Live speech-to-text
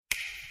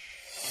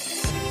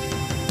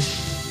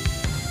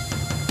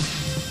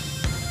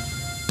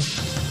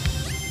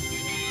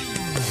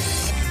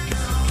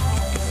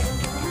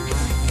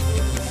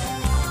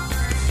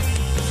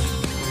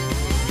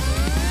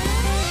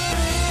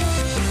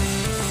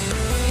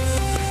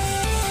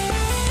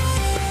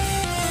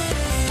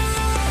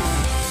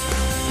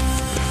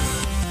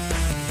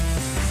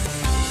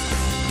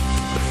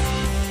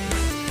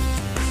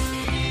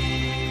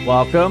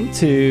Welcome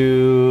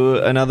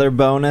to another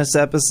bonus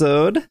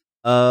episode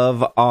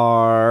of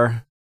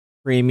our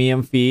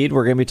premium feed.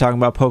 We're going to be talking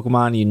about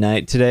Pokemon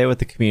Unite today with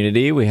the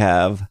community. We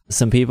have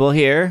some people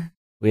here.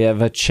 We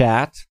have a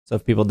chat, so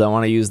if people don't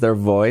want to use their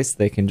voice,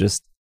 they can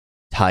just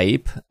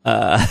type.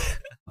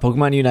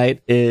 Pokemon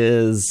Unite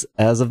is,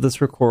 as of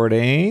this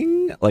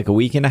recording, like a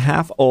week and a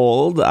half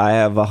old. I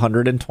have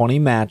 120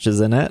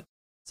 matches in it,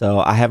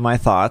 so I have my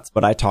thoughts,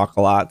 but I talk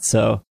a lot,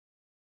 so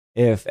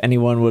if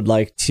anyone would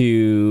like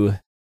to...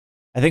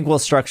 I think we'll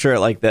structure it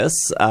like this.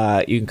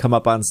 You can come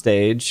up on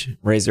stage,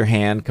 raise your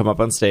hand, come up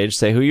on stage,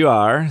 say who you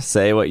are,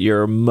 say what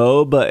your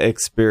MOBA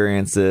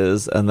experience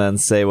is, and then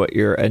say what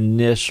your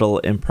initial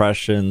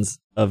impressions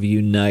of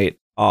Unite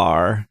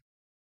are.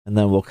 And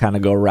then we'll kind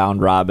of go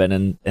round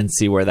robin and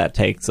see where that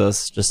takes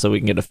us, just so we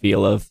can get a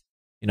feel of,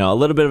 you know, a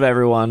little bit of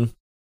everyone,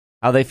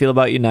 how they feel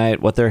about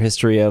Unite, what their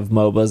history of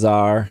MOBAs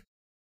are,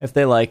 if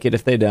they like it,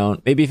 if they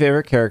don't, maybe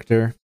favorite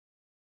character,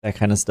 that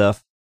kind of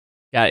stuff.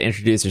 Gotta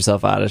introduce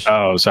yourself, Oddish.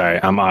 Oh, sorry.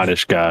 I'm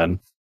Oddish God.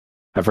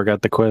 I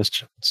forgot the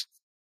questions.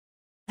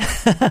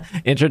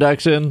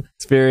 Introduction,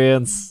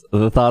 experience,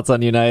 the thoughts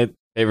on Unite,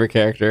 favorite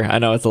character. I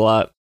know it's a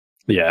lot.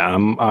 Yeah,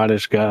 I'm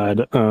Oddish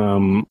God.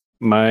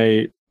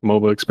 My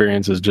mobile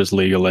experience is just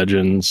League of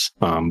Legends,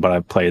 but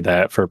I've played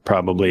that for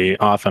probably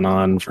off and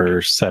on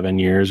for 7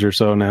 years or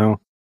so now.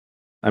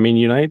 I mean,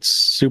 Unite's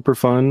super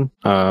fun.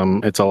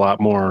 It's a lot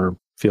more...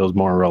 feels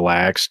more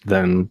relaxed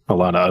than a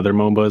lot of other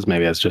MOBAs.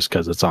 Maybe that's just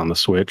because it's on the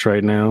Switch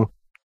right now.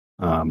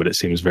 But it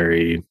seems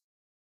very,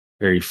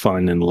 very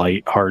fun and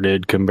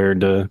lighthearted compared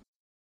to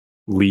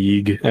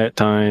League at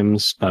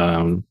times.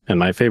 And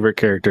my favorite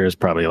character is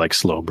probably like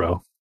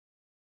Slowbro.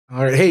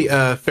 All right. Hey,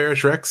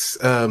 Farish Rex.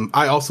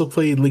 I also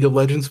played League of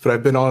Legends, but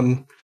I've been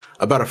on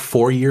about a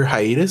 4-year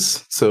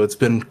hiatus. So it's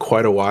been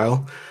quite a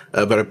while.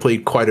 But I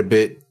played quite a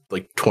bit,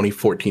 like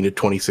 2014 to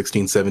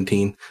 2016,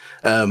 17.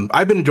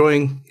 I've been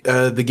enjoying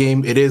the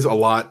game. It is a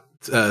lot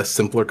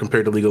simpler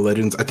compared to League of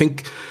Legends. I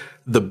think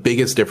the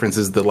biggest difference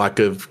is the lack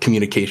of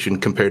communication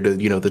compared to,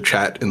 you know, the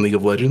chat in League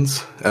of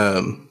Legends.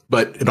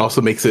 But it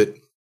also makes it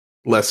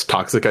less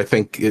toxic. I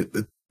think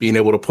being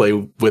able to play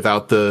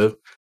without the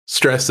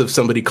stress of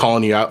somebody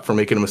calling you out for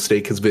making a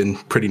mistake has been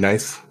pretty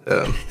nice.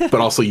 But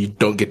also you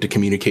don't get to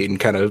communicate and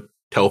kind of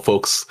tell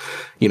folks,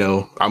 you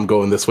know, I'm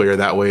going this way or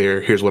that way, or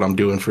here's what I'm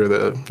doing for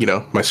the, you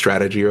know, my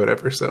strategy or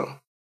whatever. So,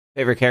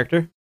 favorite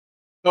character?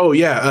 Oh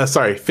yeah,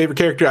 sorry. Favorite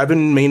character? I've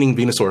been maining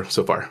Venusaur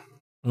so far.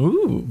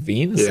 Ooh,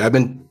 Venusaur. Yeah, I've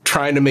been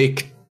trying to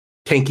make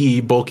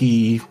tanky,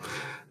 bulky,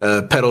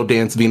 pedal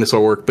dance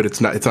Venusaur work, but it's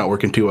not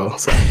working too well.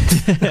 So.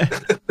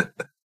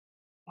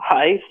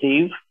 Hi,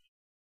 Steve.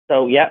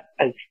 So yeah,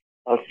 as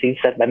Steve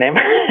said, my name.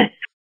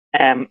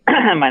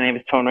 My name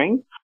is Tone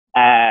Ring.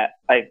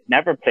 I've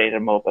never played a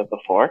MOBA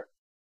before.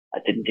 I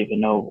didn't even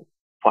know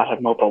what a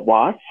MOBA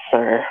was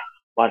or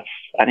what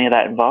any of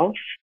that involves.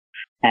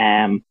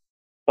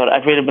 But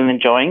I've really been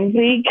enjoying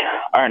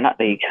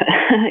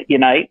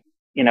Unite.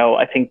 You know,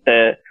 I think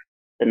the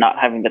not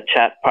having the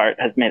chat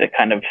part has made it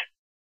kind of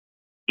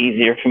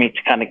easier for me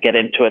to kind of get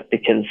into it,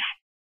 because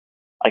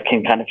I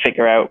can kind of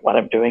figure out what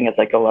I'm doing as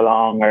I go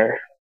along, or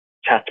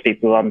chat to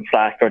people on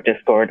Slack or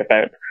Discord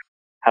about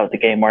how the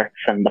game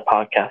works and the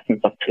podcast and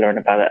stuff to learn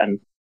about it. And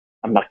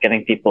I'm not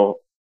getting people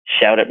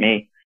shout at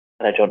me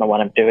that I don't know what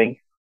I'm doing.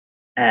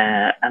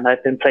 And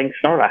I've been playing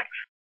Snorlax.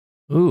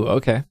 Ooh,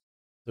 okay.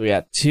 So we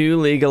got 2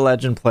 League of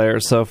Legends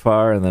players so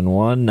far, and then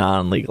 1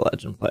 non-League of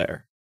Legends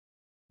player.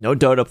 No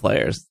Dota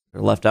players.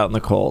 They're left out in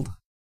the cold.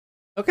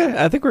 Okay,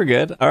 I think we're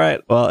good. All right.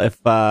 Well,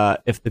 if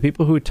the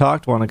people who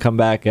talked want to come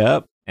back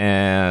up,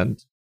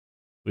 and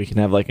we can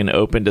have like an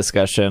open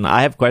discussion.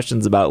 I have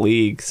questions about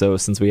League, so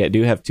since we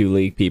do have 2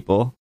 League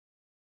people,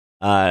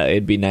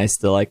 it'd be nice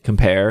to like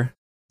compare.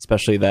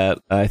 Especially that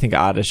I think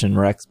Oddish and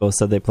Rex both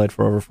said they played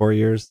for over 4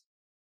 years.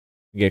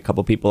 We get a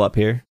couple people up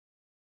here.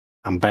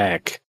 I'm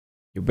back.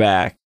 You're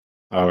back.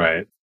 All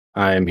right.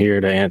 I am here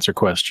to answer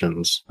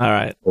questions. All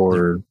right.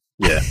 Or,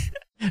 yeah.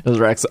 Does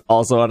Rex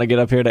also want to get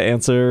up here to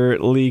answer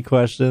League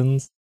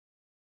questions?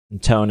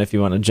 And Tone, if you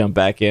want to jump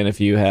back in,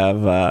 if you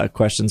have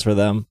questions for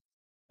them.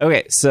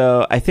 Okay,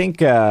 so I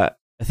think a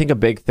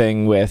big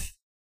thing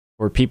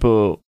for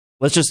people,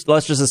 let's just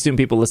assume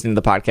people listening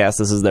to the podcast,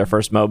 this is their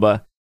first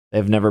MOBA.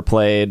 They've never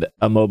played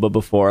a MOBA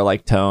before,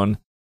 like Tone,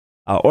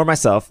 or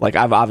myself. Like,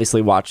 I've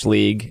obviously watched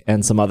League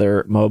and some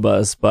other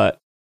MOBAs, but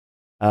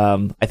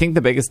I think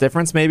the biggest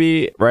difference,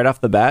 maybe right off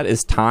the bat,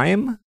 is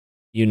time.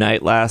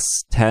 Unite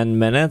lasts 10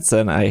 minutes,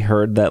 and I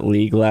heard that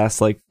League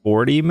lasts like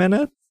 40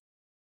 minutes.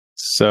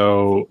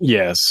 So,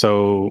 yeah,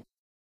 so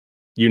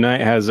Unite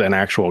has an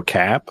actual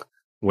cap,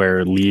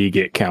 where League,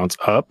 it counts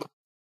up,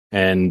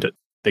 and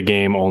the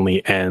game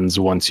only ends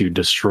once you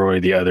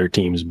destroy the other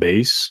team's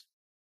base.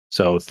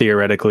 So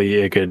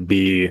theoretically, it could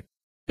be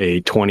a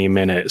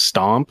 20-minute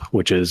stomp,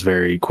 which is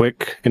very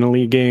quick in a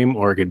League game,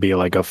 or it could be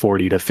like a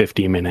 40 to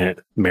 50-minute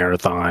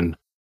marathon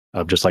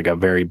of just like a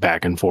very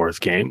back and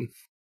forth game.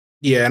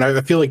 Yeah, and I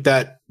feel like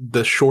that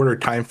the shorter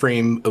time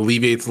frame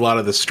alleviates a lot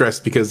of the stress,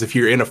 because if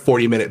you're in a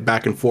 40-minute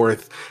back and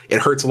forth, it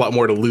hurts a lot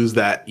more to lose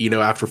that,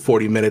 after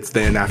 40 minutes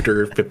than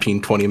after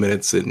 15, 20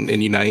 minutes in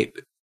Unite.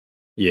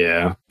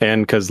 Yeah,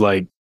 and because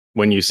like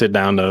when you sit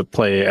down to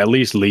play at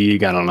least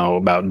League, I don't know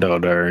about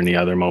Dota or any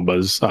other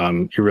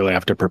MOBAs, you really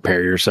have to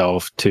prepare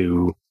yourself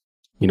to,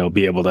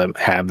 be able to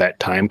have that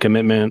time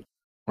commitment.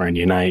 Where in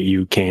Unite,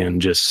 you can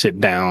just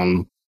sit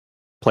down,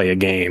 play a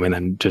game, and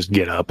then just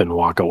get up and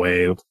walk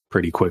away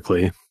pretty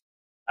quickly.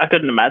 I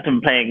couldn't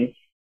imagine playing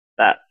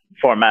that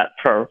format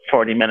for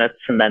 40 minutes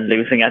and then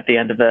losing at the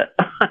end of it.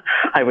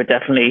 I would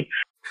definitely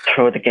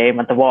throw the game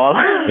at the wall.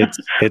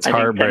 It's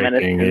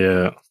heartbreaking,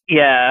 yeah.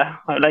 Yeah,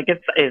 like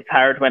it's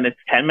hard when it's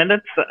 10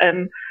 minutes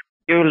and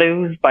you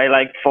lose by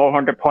like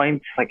 400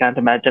 points. I can't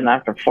imagine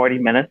after 40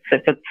 minutes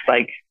if it's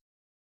like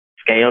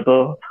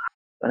scalable.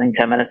 I think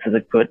 10 minutes is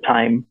a good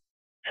time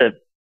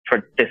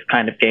for this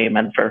kind of game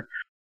and for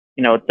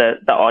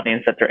the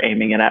audience that they're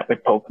aiming it at with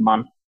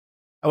Pokemon.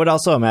 I would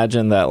also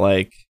imagine that,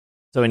 like,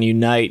 so in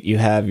Unite, you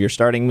have your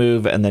starting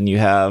move, and then you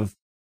have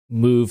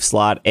move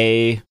slot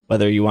A,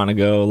 whether you want to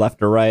go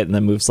left or right, and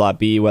then move slot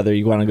B, whether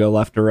you want to go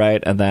left or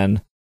right, and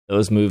then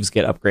those moves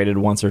get upgraded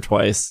once or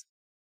twice.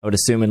 I would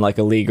assume in like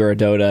a League or a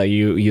Dota,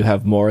 you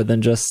have more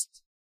than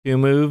just two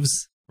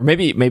moves, or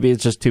maybe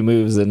it's just two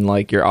moves in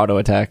like your auto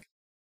attack.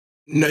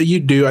 No, you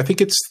do. I think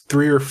it's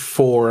 3 or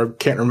 4. I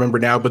can't remember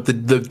now, but the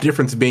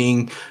difference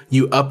being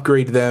you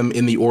upgrade them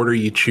in the order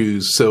you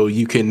choose. So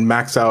you can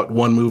max out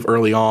one move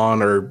early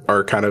on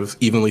or kind of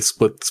evenly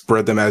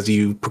spread them as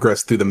you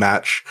progress through the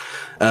match.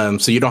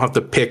 So you don't have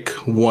to pick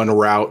one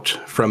route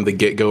from the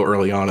get-go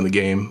early on in the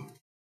game.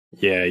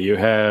 Yeah, you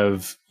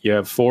have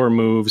 4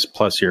 moves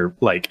plus your,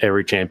 like,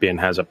 every champion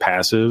has a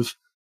passive.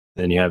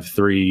 Then you have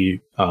 3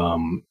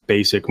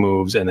 basic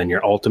moves, and then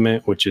your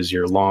ultimate, which is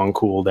your long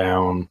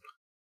cooldown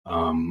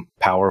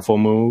powerful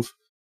move.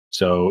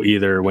 So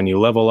either when you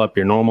level up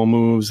your normal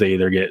moves, they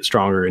either get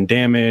stronger in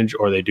damage,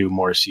 or they do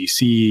more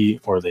CC,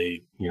 or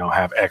they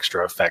have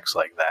extra effects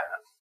like that.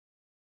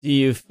 Do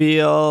you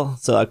feel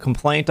so? A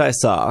complaint I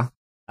saw,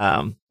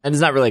 and it's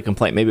not really a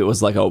complaint. Maybe it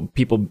was like,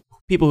 people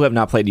who have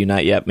not played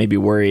Unite yet may be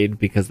worried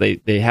because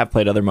they have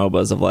played other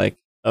MOBAs of like,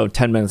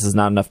 10 minutes is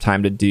not enough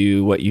time to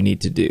do what you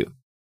need to do.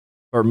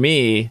 For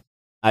me,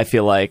 I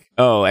feel like,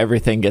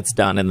 everything gets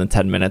done in the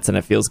 10 minutes and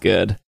it feels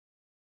good.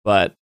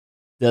 But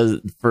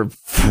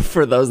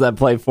for those that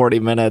play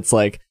 40 minutes,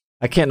 like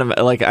I can't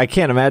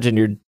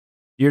imagine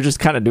you're just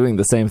kind of doing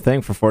the same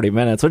thing for 40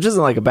 minutes, which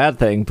isn't like a bad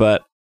thing.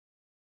 But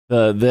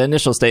the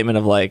initial statement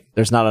of like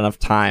there's not enough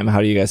time.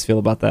 How do you guys feel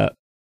about that?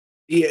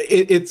 Yeah,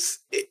 it's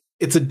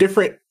a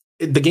different.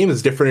 The game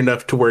is different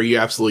enough to where you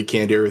absolutely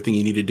can do everything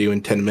you need to do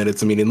in 10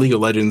 minutes. I mean, in League of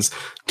Legends,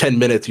 10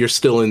 minutes, you're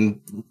still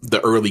in the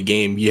early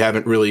game. You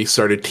haven't really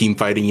started team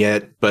fighting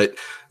yet, but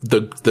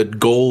the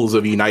goals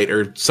of Unite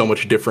are so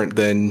much different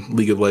than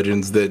League of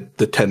Legends that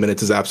the 10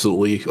 minutes is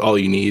absolutely all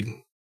you need.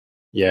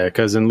 Yeah,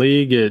 because in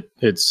League,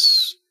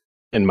 it's,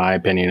 in my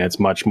opinion, it's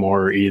much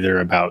more either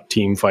about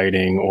team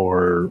fighting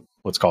or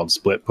what's called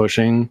split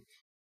pushing,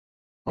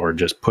 or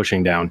just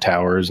pushing down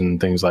towers and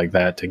things like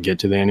that to get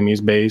to the enemy's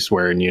base,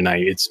 where in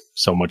Unite, it's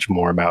so much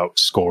more about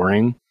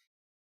scoring,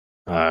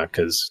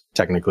 because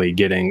technically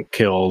getting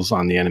kills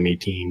on the enemy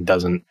team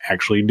doesn't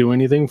actually do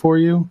anything for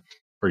you,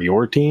 for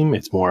your team.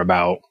 It's more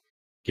about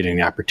getting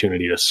the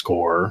opportunity to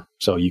score.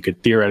 So you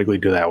could theoretically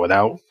do that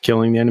without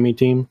killing the enemy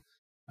team.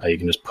 You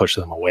can just push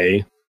them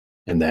away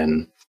and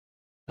then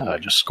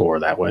just score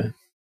that way.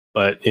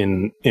 But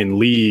in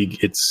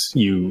League, it's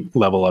you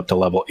level up to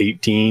level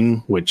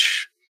 18,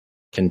 which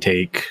can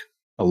take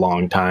a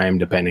long time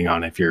depending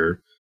on if you're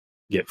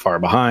get far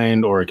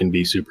behind, or it can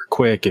be super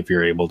quick if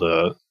you're able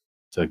to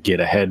get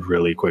ahead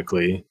really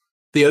quickly.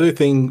 The other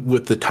thing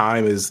with the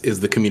time is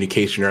the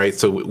communication, right?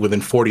 So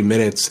within 40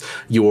 minutes,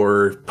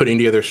 you're putting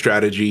together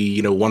strategy.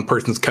 One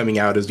person's coming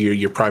out as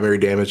your primary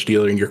damage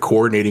dealer, and you're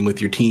coordinating with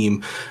your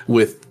team.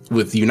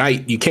 With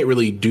Unite, you can't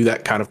really do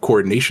that kind of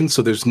coordination.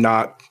 So there's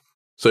not.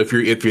 So if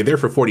you're there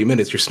for 40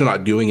 minutes, you're still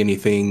not doing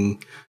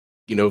anything,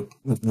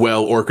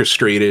 well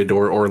orchestrated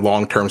or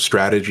long-term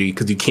strategy,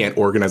 because you can't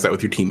organize that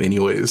with your team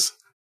anyways.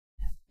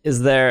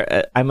 Is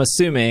there, I'm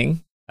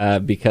assuming,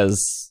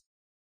 because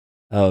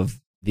of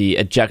the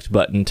eject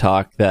button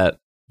talk, that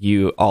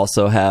you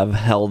also have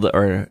held,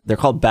 or they're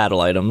called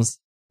battle items,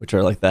 which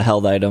are like the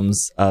held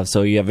items.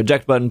 So you have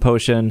eject button,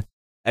 potion,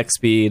 X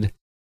speed,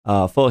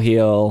 full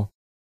heal,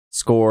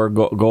 score,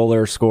 goal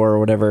or score or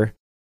whatever.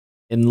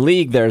 In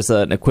League, there's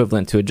an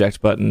equivalent to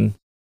eject button,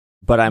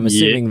 but I'm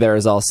assuming there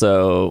is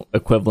also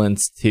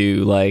equivalents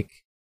to like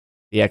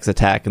the X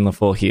attack and the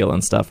full heal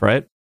and stuff,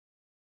 right?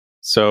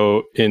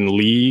 So in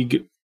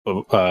League,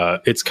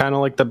 it's kind of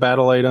like the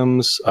battle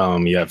items.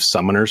 You have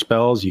summoner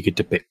spells. You get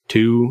to pick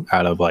 2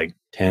 out of like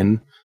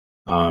 10.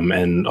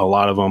 And a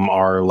lot of them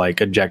are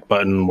like eject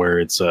button, where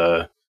it's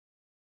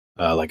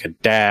like a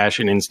dash,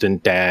 an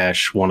instant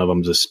dash. One of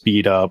them's a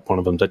speed up. One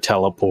of them's a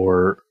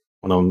teleport.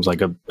 One of them's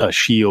like a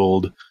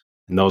shield.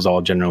 And those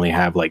all generally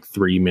have like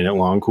 3-minute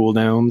long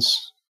cooldowns.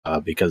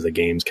 because the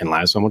games can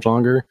last so much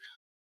longer.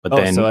 But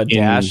then so a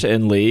dash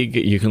in League,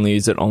 you can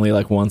use it only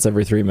like once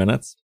every 3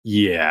 minutes?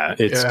 Yeah,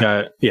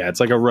 it's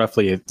like a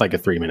roughly like a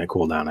 3-minute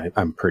cooldown,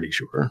 I'm pretty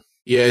sure.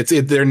 Yeah,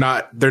 they're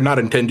not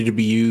intended to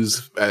be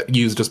used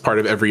as part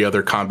of every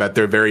other combat.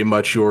 They're very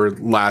much your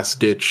last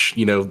ditch.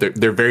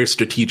 They're very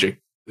strategic.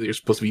 They're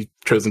supposed to be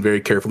chosen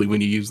very carefully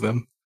when you use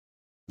them.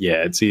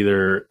 Yeah, it's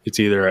either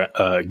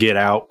a get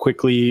out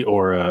quickly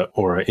or a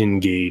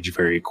engage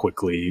very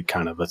quickly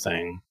kind of a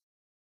thing,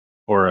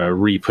 or a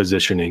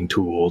repositioning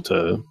tool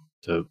to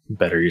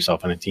better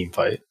yourself in a team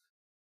fight.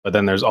 But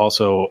then there's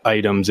also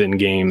items in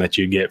game that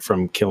you get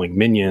from killing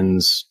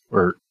minions,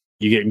 or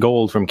you get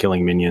gold from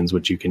killing minions,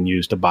 which you can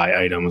use to buy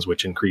items,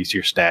 which increase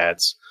your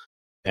stats.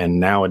 And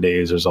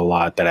nowadays there's a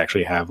lot that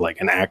actually have like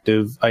an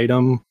active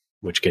item,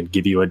 which can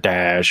give you a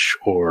dash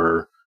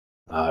or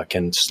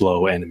can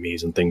slow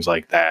enemies and things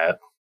like that.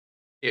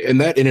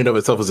 And that in and of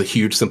itself is a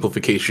huge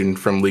simplification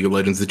from League of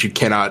Legends, that you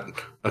cannot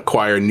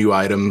acquire new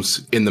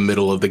items in the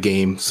middle of the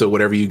game. So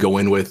whatever you go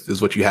in with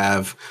is what you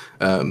have,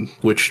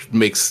 which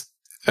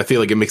I feel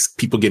like it makes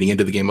people getting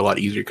into the game a lot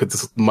easier because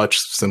it's much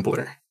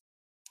simpler.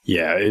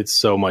 Yeah, it's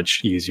so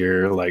much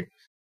easier. Like,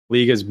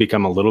 League has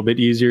become a little bit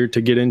easier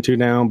to get into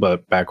now,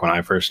 but back when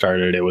I first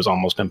started, it was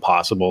almost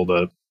impossible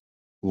to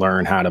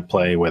learn how to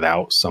play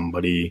without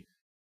somebody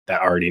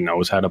that already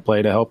knows how to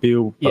play to help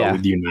you. But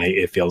with Unite,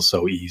 it feels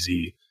so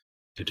easy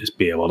to just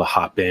be able to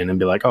hop in and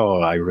be like,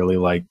 oh, I really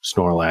like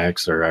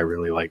Snorlax, or I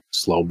really like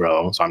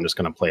Slowbro, so I'm just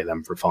going to play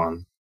them for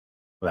fun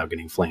without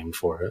getting flamed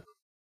for it.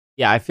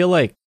 Yeah, I feel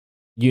like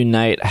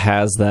Unite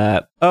has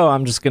that, oh,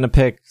 I'm just going to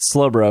pick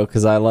Slowbro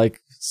because I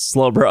like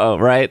Slowbro,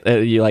 right?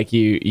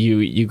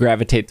 You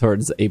gravitate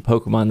towards a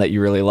Pokemon that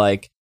you really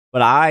like.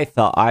 But I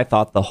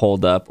thought the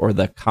holdup or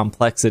the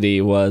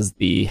complexity was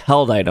the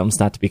held items,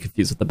 not to be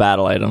confused with the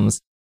battle items,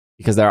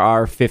 because there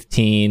are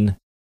 15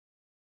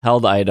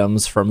 held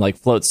items from like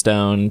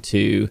Floatstone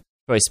to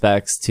Choice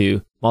Specs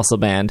to Muscle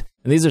Band.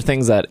 And these are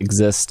things that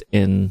exist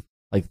in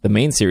like the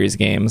main series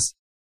games,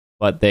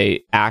 but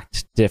they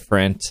act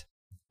different.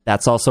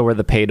 That's also where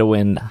the pay to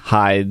win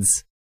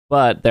hides.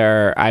 But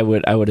I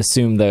would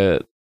assume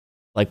the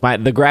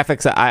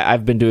graphics,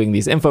 I've been doing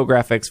these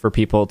infographics for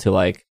people to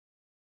like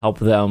help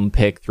them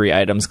pick 3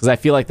 items, because I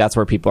feel like that's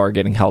where people are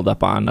getting held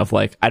up on, of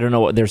like, I don't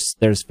know what, there's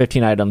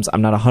 15 items,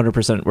 I'm not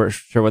 100%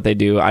 sure what they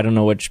do, I don't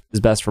know which is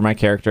best for my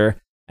character,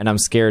 and I'm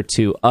scared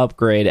to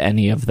upgrade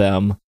any of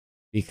them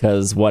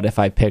because what if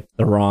I picked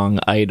the wrong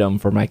item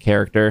for my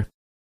character?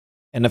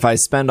 And if I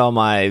spend all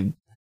my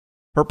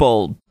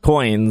purple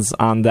coins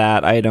on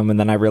that item and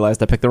then I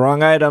realized I picked the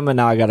wrong item and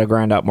now I got to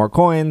grind out more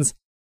coins,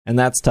 and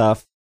that's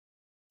tough.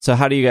 So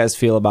how do you guys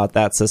feel about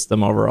that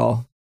system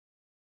overall?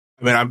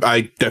 I mean,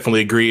 I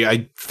definitely agree.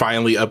 I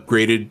finally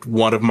upgraded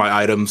one of my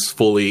items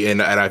fully,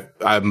 and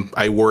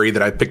I worry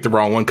that I picked the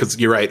wrong one, because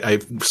you're right,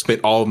 I've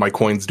spent all of my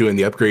coins doing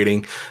the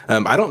upgrading.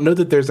 I don't know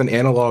that there's an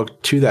analog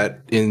to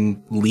that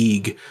in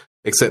League,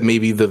 except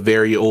maybe the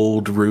very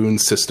old rune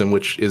system,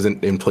 which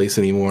isn't in place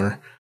anymore.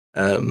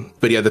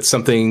 But yeah, that's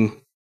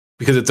something,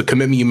 because it's a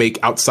commitment you make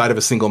outside of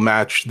a single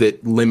match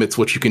that limits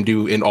what you can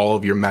do in all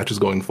of your matches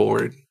going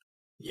forward.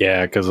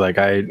 Yeah, because like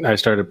I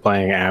started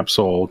playing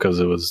Absol because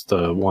it was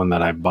the one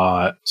that I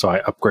bought, so I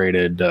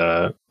upgraded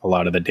a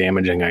lot of the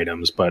damaging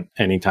items. But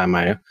anytime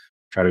I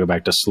try to go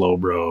back to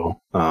Slowbro,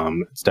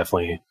 it's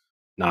definitely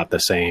not the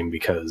same,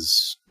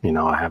 because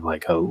I have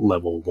like a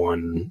level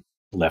 1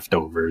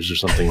 leftovers or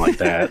something like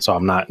that, so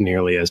I'm not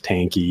nearly as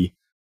tanky.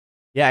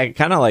 Yeah, it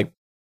kind of like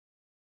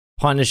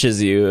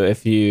punishes you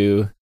if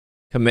you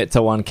commit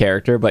to one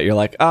character, but you're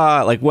like,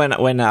 like when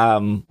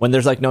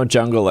there's like no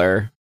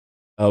jungler.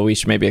 Oh, we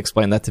should maybe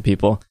explain that to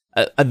people.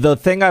 The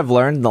thing I've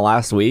learned in the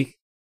last week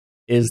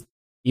is,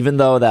 even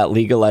though that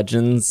League of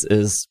Legends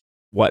is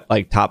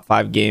like top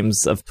 5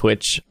 games of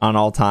Twitch on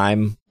all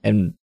time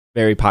and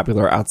very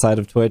popular outside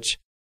of Twitch,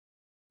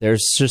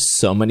 there's just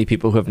so many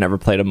people who have never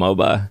played a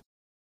MOBA.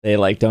 They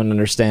like don't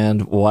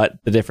understand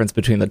what the difference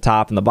between the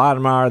top and the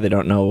bottom are. They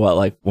don't know what,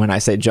 like, when I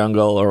say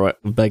jungle, or what,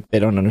 like, they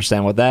don't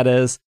understand what that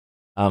is.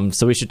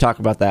 So we should talk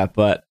about that.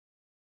 But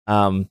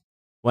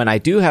when I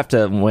do have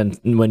to, when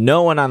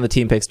no one on the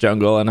team picks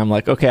jungle, and I'm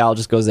like, okay, I'll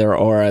just go Zero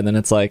Aura, and then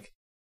it's like,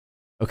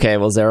 okay,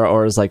 well, Zero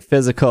Aura is like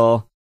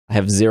physical. I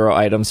have 0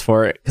 items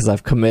for it because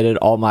I've committed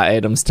all my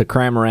items to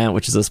Cramorant,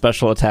 which is a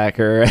special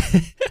attacker.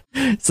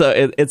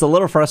 So it's a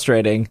little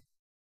frustrating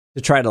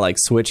to try to like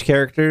switch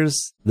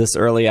characters this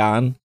early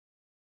on.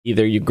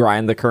 Either you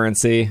grind the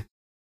currency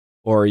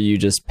or you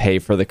just pay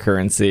for the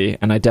currency.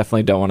 And I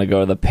definitely don't want to go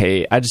to the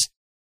pay. I just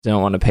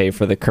don't want to pay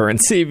for the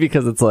currency,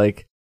 because it's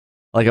like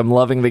I'm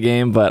loving the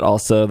game, but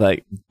also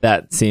like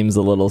that seems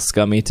a little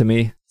scummy to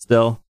me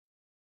still.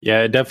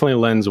 Yeah, it definitely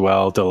lends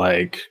well to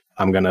like,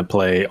 I'm going to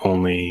play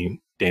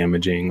only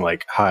damaging,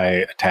 like high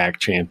attack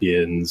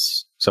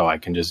champions, so I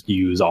can just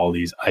use all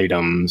these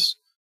items.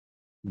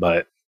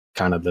 But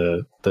kind of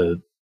the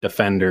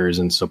defenders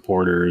and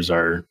supporters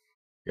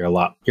you're a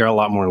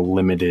lot more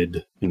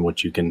limited in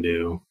what you can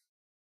do,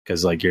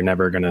 because like you're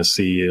never going to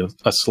see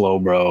a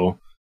Slowbro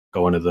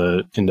go into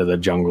the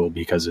jungle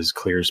because his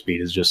clear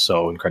speed is just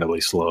so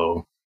incredibly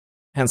slow.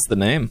 Hence the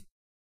name.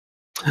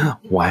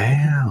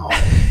 Wow.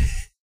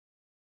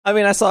 I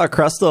mean, I saw a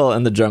Crustle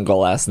in the jungle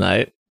last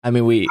night. I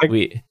mean,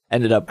 we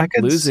ended up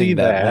losing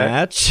that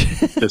match.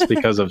 Just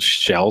because of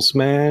Shell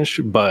Smash,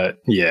 but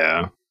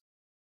yeah.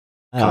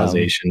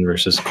 Causation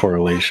versus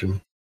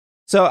correlation.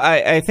 So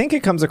I think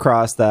it comes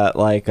across that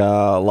like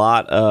a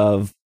lot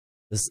of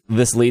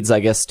this leads, I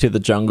guess, to the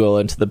jungle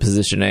and to the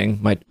positioning.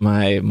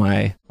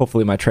 My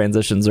hopefully my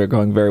transitions are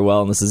going very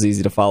well and this is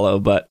easy to follow,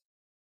 but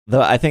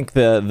I think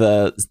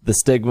the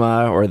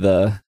stigma or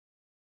the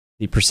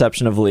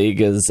perception of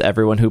League is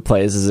everyone who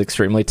plays is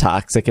extremely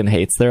toxic and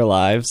hates their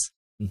lives.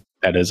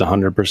 That is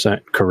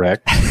 100%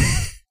 correct.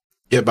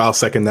 Yep, I'll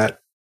second that.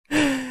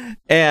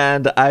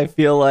 And I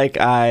feel like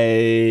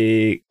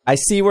I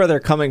see where they're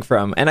coming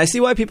from, and I see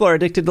why people are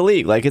addicted to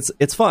League. Like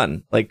it's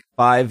fun. Like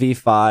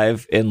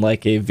 5v5 in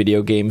like a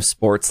video game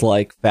sports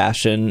like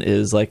fashion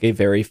is like a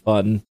very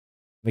fun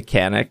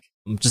mechanic.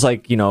 Just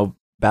like, you know,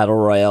 battle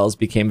royales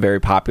became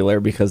very popular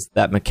because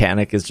that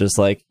mechanic is just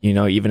like, you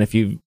know, even if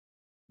you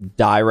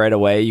die right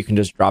away, you can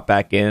just drop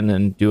back in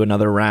and do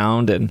another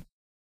round and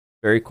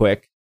very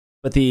quick.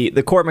 But the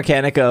core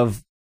mechanic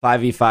of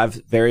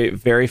 5v5 very,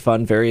 very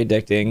fun, very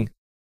addicting.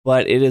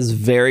 But it is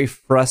very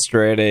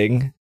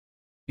frustrating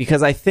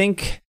because I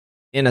think,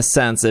 in a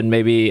sense, and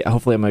maybe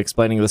hopefully I'm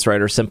explaining this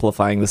right or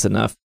simplifying this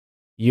enough,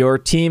 your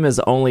team is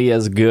only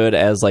as good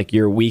as like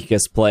your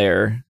weakest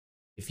player.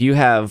 If you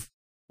have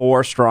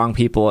 4 strong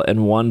people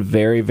and one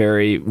very,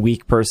 very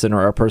weak person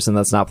or a person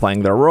that's not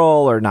playing their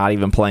role or not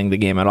even playing the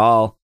game at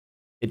all,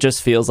 it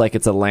just feels like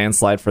it's a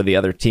landslide for the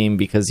other team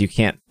because you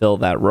can't fill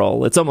that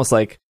role. It's almost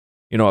like,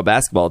 you know, a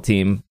basketball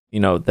team. You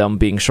know, them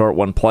being short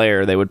one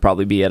player, they would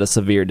probably be at a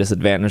severe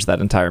disadvantage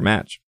that entire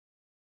match.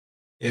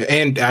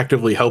 And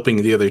actively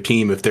helping the other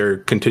team if they're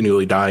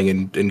continually dying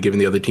and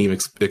giving the other team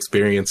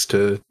experience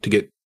to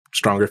get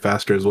stronger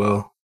faster as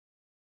well.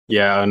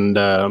 Yeah, and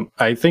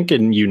I think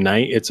in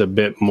Unite, it's a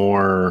bit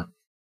more...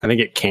 I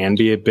think it can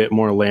be a bit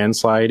more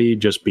landslidey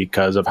just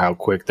because of how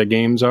quick the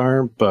games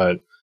are. But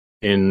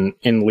in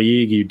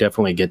League, you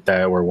definitely get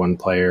that where one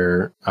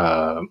player,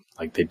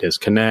 like they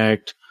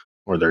disconnect,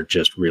 or they're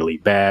just really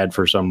bad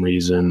for some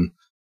reason.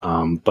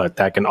 But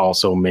that can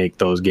also make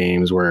those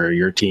games where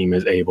your team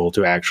is able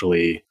to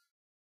actually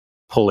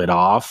pull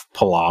off a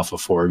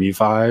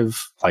 4v5.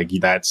 Like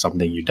that's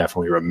something you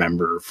definitely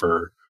remember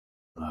for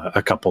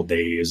a couple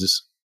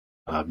days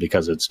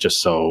because it's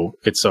so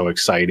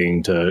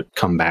exciting to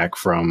come back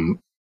from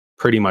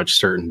pretty much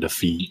certain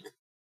defeat.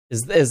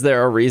 Is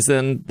there a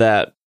reason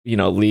that, you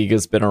know, League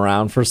has been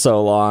around for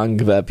so long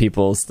that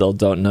people still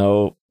don't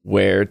know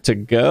where to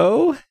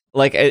go?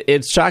 Like,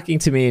 it's shocking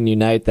to me in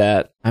Unite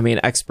that, I mean,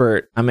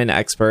 I'm an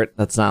expert.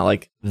 That's not,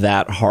 like,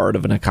 that hard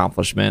of an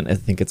accomplishment. I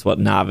think it's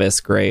novice,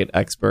 great,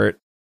 expert.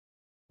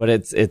 But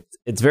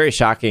it's very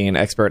shocking in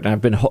expert. And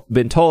I've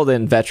been told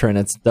in veteran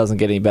it doesn't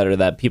get any better,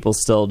 that people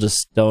still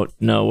just don't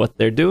know what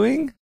they're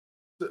doing.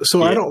 So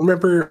yeah. I don't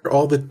remember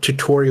all the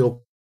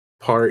tutorial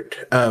part.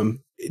 Do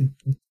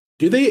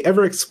they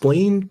ever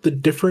explain the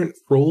different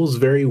roles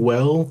very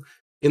well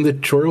in the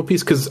tutorial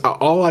piece? Because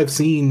all I've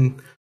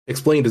seen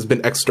explained has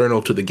been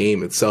external to the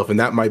game itself, and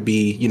that might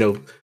be, you know,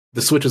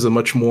 the Switch is a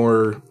much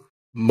more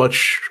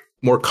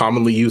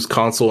commonly used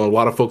console, and a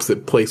lot of folks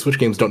that play Switch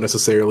games don't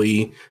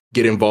necessarily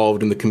get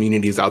involved in the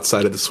communities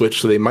outside of the Switch,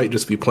 so they might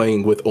just be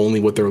playing with only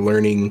what they're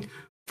learning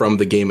from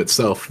the game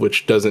itself,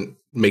 which doesn't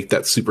make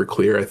that super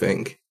clear, I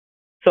think.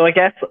 So I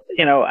guess,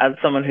 you know, as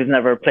someone who's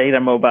never played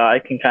a mobile, I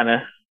can kind of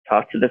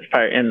talk to this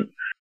part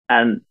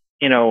and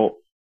you know,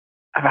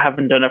 I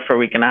haven't done it for a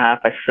week and a half.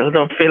 I still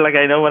don't feel like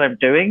I know what I'm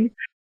doing.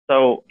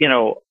 So, you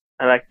know,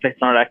 I like to play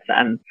Snorlax,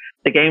 and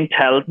the game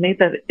tells me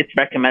that it's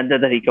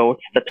recommended that he go to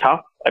the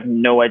top. I have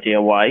no idea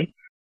why,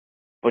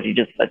 but I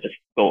just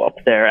go up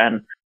there,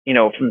 and, you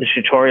know, from the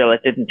tutorial,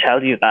 it didn't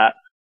tell you that,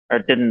 or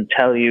didn't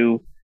tell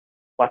you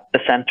what the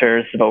center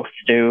is supposed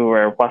to do,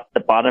 or what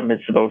the bottom is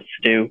supposed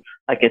to do.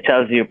 Like, it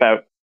tells you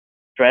about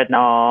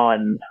Dreadnought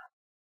and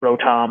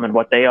Rotom and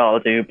what they all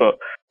do, but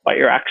what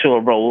your actual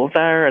roles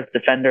are as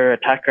defender,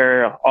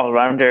 attacker,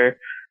 all-rounder,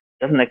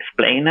 doesn't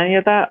explain any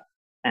of that.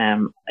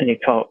 And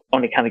you're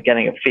only kind of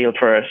getting a feel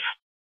for it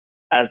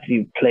as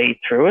you play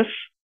through it,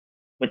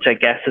 which I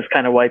guess is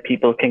kind of why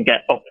people can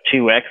get up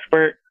to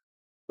expert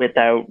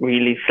without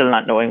really still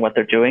not knowing what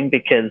they're doing,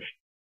 because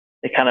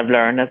they kind of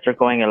learn as they're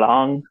going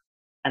along,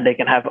 and they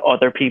can have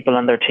other people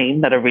on their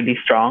team that are really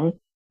strong,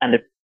 and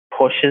it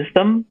pushes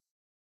them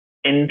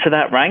into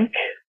that rank,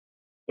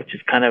 which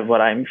is kind of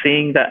what I'm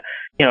seeing, that,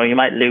 you know, you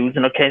might lose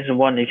an occasion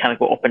one, you kind of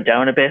go up and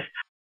down a bit,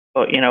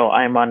 but, you know,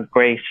 I'm on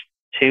great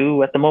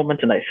 2 at the moment,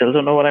 and I still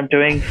don't know what I'm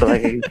doing, so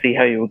like, I can see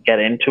how you would get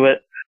into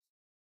it.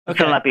 Okay.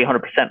 Still not be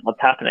 100%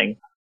 what's happening.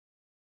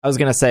 I was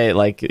gonna say,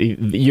 like,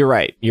 you're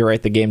right.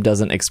 The game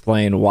doesn't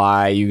explain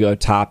why you go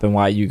top and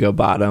why you go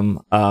bottom.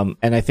 And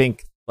I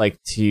think,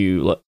 like,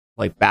 to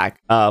like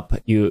back up,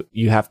 you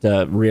have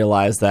to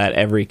realize that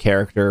every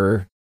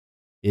character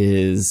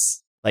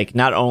is, like,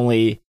 not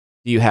only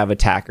you have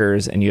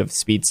attackers and you have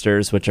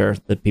speedsters, which are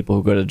the people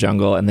who go to the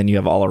jungle, and then you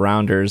have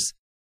all-arounders.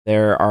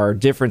 There are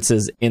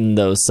differences in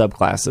those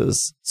subclasses.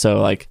 So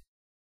like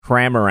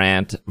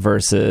Cramorant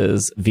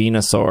versus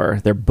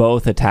Venusaur, they're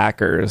both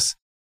attackers,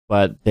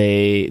 but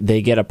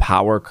they get a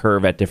power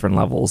curve at different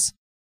levels.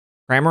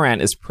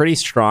 Cramorant is pretty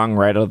strong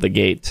right out of the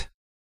gate.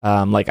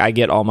 Like I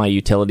get all my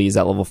utilities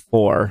at level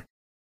 4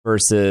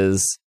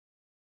 versus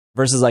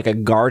like a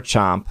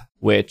Garchomp,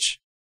 which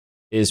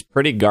is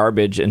pretty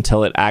garbage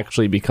until it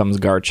actually becomes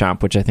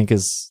Garchomp, which I think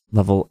is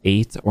level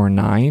 8 or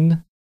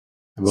 9.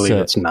 I believe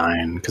it's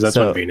 9, because that's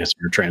when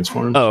Venusaur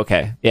transforms. Oh,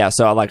 okay. Yeah,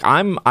 so like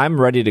I'm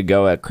ready to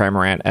go at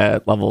Cramorant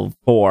at level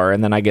 4,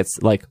 and then I get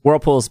like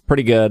Whirlpool's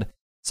pretty good,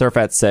 Surf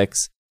at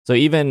 6. So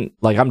even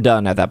like I'm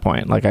done at that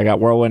point. Like I got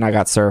Whirlwind, I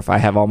got Surf, I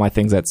have all my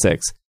things at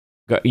 6.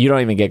 You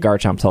don't even get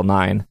Garchomp till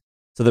 9.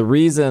 So the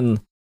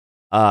reason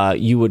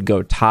you would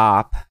go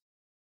top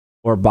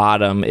or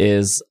bottom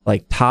is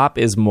like top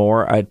is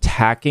more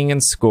attacking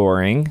and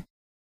scoring.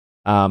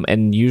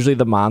 And usually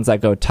the mons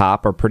that go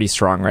top are pretty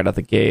strong right out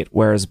the gate,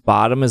 whereas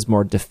bottom is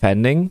more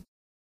defending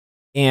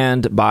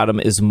and bottom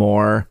is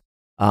more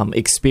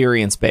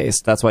experience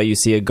based. That's why you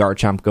see a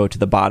Garchomp go to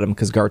the bottom,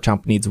 because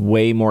Garchomp needs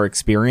way more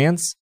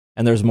experience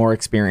and there's more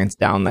experience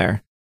down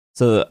there.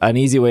 So an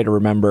easy way to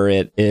remember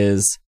it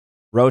is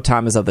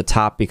Rotom is at the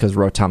top because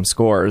Rotom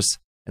scores,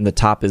 and the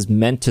top is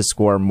meant to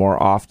score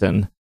more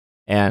often.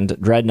 And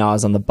Dreadnought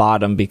is on the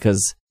bottom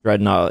because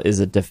Dreadnought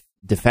is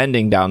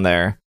defending down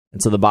there.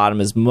 And so the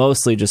bottom is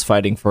mostly just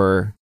fighting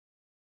for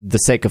the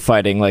sake of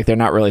fighting. Like they're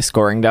not really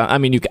scoring down. I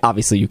mean,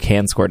 obviously you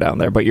can score down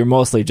there, but you're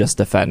mostly just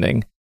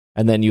defending.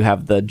 And then you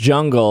have the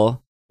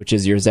jungle, which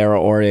is your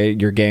Zeraora,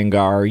 your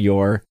Gengar,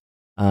 your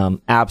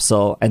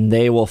Absol, and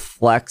they will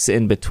flex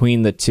in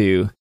between the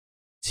two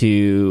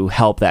to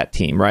help that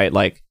team, right?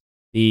 Like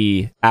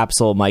the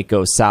Absol might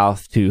go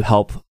south to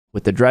help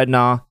with the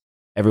Dreadnought.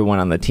 Everyone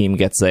on the team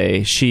gets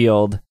a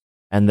shield,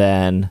 and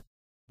then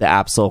the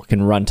Absol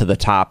can run to the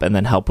top and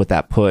then help with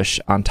that push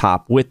on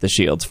top with the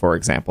shields, for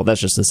example.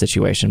 That's just the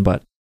situation,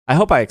 but I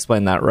hope I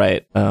explained that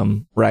right,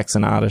 Rex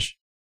and Oddish.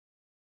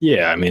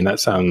 Yeah, I mean,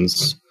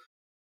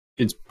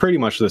 it's pretty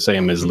much the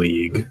same as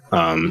League,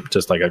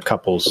 just like a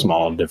couple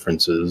small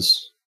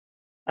differences.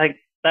 Like,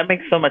 that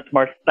makes so much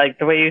more, like,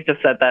 the way you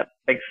just said that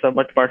makes so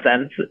much more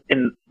sense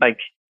in, like,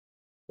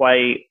 why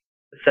you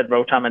said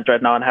Rotom and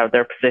Dreadnought and how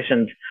they're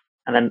positioned,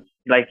 and then,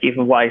 like,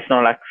 even why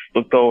Snorlax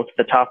would go to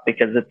the top,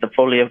 because it's a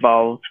fully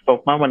evolved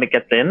Pokemon when it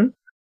gets in.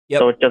 Yep.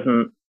 So it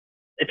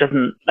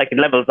doesn't, like, it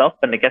levels up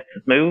and it gets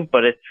its move,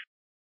 but it's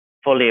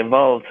fully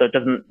evolved, so it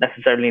doesn't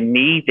necessarily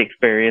need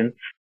experience.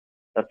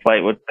 That's why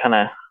it would kind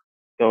of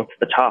go to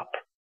the top.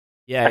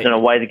 Yeah, I don't know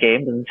why the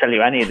game doesn't tell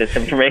you any of this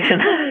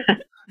information.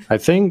 I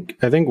think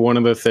one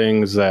of the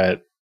things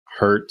that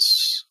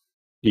hurts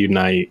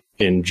Unite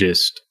in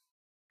just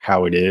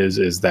how it is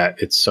that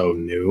it's so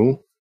new,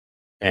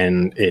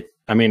 and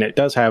it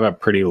does have a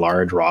pretty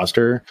large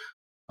roster,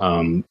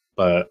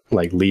 but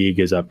like League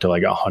is up to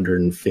like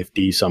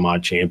 150 some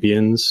odd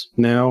champions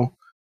now.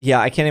 Yeah,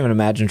 I can't even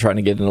imagine trying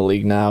to get into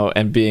League now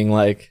and being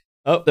like,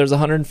 oh, there's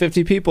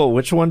 150 people.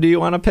 Which one do you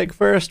want to pick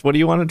first? What do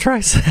you want to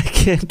try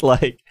second?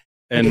 Like,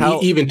 and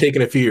even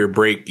taking a few year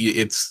break,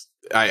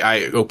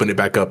 I opened it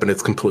back up and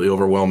it's completely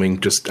overwhelming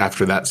just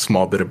after that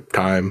small bit of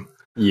time.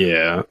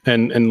 Yeah,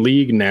 and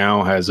League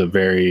now has a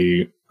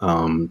very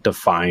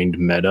defined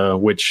meta,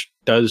 which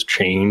does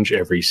change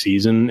every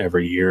season,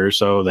 every year or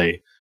so.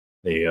 They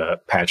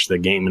patch the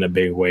game in a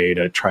big way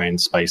to try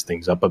and spice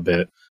things up a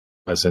bit.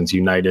 But since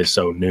Unite is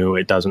so new,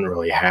 it doesn't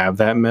really have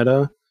that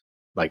meta.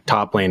 Like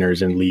top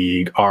laners in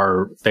League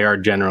are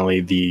generally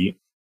the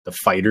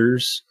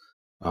fighters.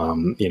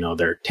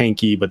 They're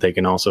tanky, but they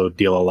can also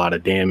deal a lot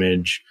of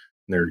damage.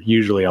 They're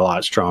usually a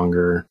lot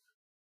stronger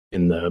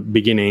in the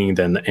beginning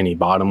than any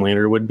bottom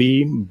laner would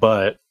be,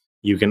 but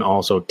you can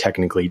also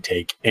technically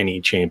take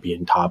any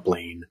champion top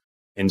lane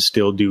and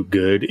still do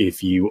good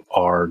if you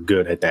are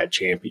good at that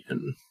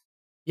champion.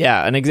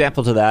 Yeah, an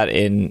example to that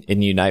in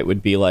Unite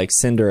would be like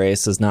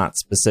Cinderace is not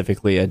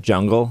specifically a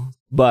jungle,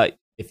 but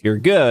if you're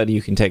good,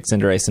 you can take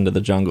Cinderace into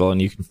the jungle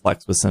and you can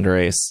flex with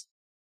Cinderace.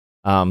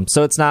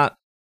 So it's not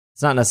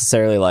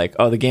necessarily like,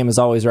 oh, the game is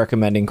always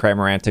recommending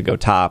Cramorant to go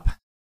top.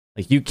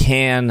 Like you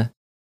can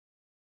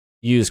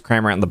use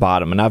Cramorant in the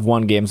bottom, and I've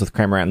won games with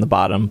Cramorant in the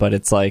bottom, but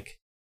it's like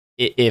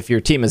if your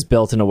team is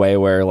built in a way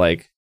where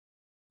like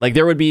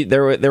there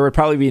would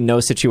probably be no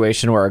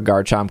situation where a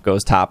Garchomp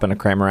goes top and a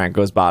Cramorant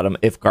goes bottom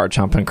if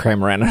Garchomp and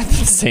Cramorant are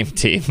the same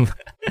team.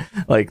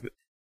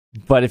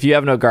 But if you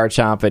have no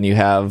Garchomp and you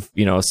have, a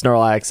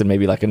Snorlax and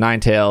maybe like a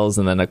Ninetales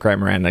and then a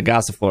Cramorant and a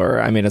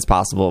Gossifleur, I mean, it's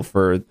possible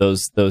for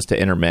those to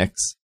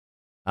intermix.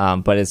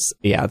 But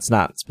it's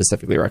not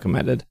specifically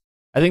recommended.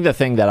 I think the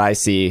thing that I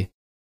see,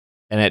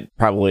 and it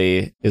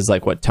probably is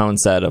like what Tone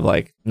said of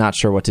like, not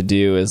sure what to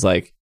do, is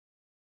like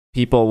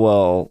people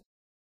will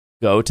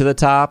go to the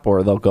top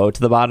or they'll go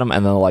to the bottom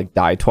and they'll like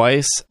die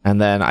twice.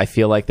 And then I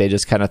feel like they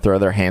just kind of throw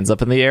their hands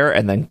up in the air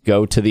and then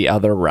go to the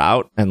other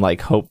route and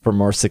like hope for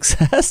more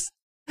success.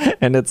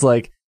 And it's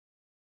like,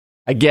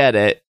 I get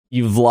it.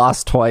 you've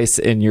lost twice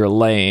in your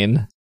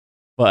lane,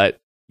 but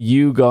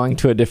you going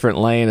to a different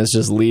lane is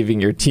just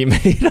leaving your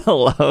teammate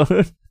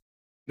alone.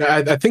 No,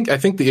 I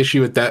think the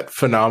issue with that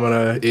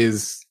phenomena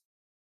is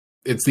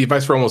it's the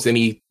advice for almost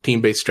any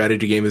team-based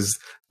strategy game is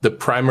the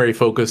primary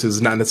focus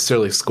is not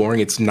necessarily scoring,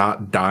 it's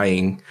not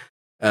dying.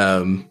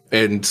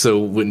 And so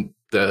when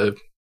the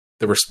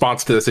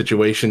response to the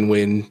situation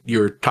when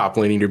you're top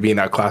laning, you're being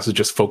outclassed is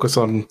just focus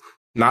on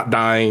not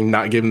dying,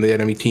 not giving the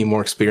enemy team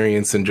more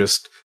experience, and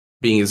just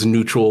being as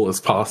neutral as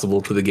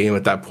possible to the game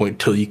at that point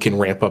till you can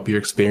ramp up your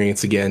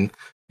experience again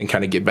and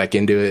kind of get back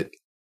into it.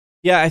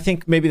 Yeah, I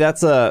think maybe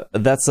that's a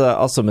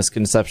also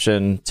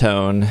misconception,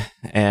 Tone,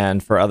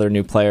 and for other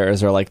new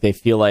players are like they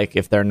feel like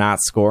if they're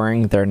not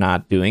scoring, they're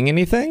not doing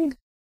anything.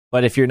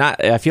 But if you're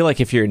not, I feel like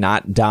if you're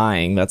not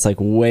dying, that's like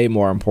way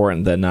more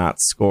important than not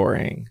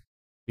scoring,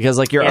 because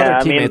like your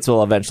other teammates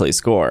will eventually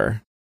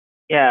score.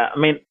 Yeah, I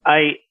mean,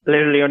 I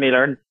literally only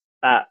learned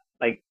that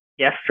like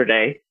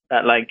yesterday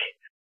that like,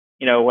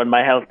 you know, when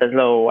my health is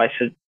low, I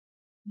should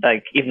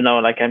like, even though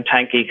like I'm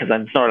tanky because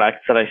I'm Snorlax,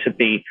 that I should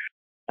be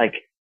like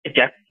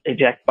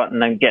eject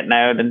button and getting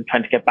out and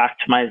trying to get back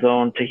to my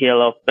zone to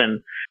heal up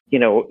and, you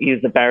know,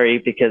 use the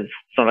berry because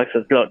Snorlax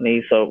has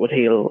gluttony, so it would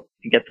heal,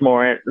 it gets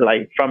more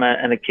life from it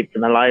and it keeps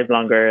him alive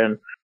longer and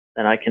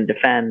then I can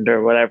defend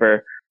or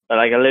whatever. But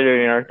like I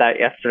literally learned that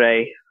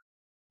yesterday.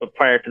 But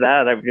prior to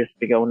that, I would just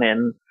be going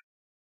in,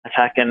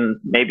 attacking.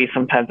 Maybe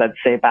sometimes I'd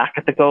stay back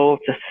at the goal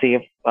to see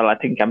if, well, I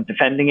think I'm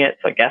defending it,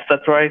 so I guess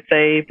that's where I'd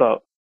say. But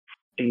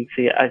I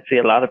see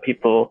a lot of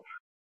people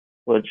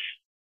would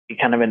be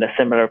kind of in a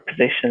similar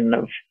position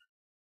of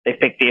they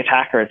pick the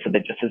attacker, so they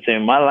just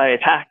assume, well, I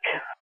attack,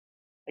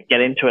 I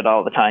get into it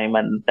all the time,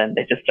 and then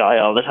they just die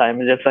all the time.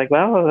 And it's like,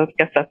 well, I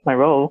guess that's my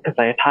role because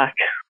I attack.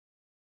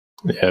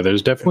 Yeah,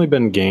 there's definitely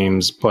been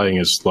games playing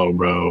as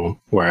Slowbro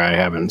where I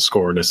haven't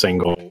scored a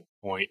single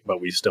point,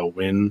 but we still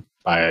win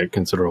by a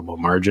considerable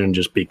margin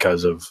just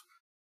because of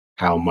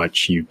how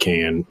much you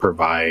can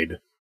provide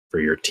for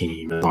your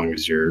team as long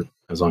as you're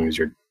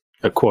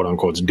a quote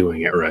unquote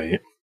doing it right.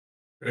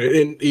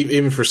 And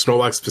even for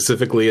Snorlax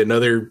specifically,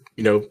 another,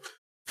 you know,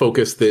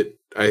 focus that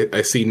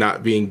I see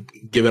not being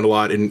given a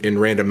lot in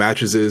random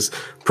matches is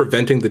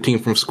preventing the team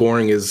from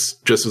scoring is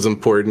just as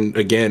important,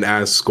 again,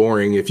 as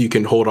scoring. If you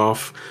can hold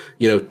off,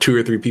 you know, 2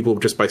 or 3 people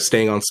just by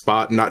staying on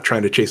spot, not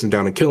trying to chase them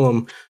down and kill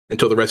them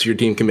until the rest of your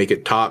team can make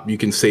it top, you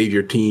can save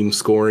your team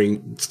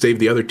scoring, save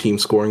the other team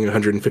scoring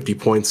 150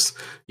 points,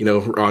 you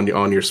know,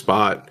 on your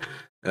spot.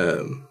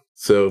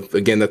 So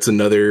again, that's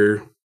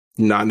another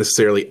not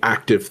necessarily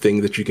active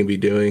thing that you can be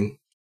doing.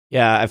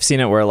 Yeah, I've seen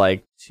it where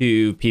like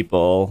 2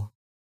 people,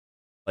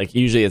 like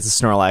usually it's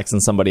a Snorlax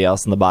and somebody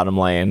else in the bottom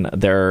lane,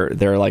 they're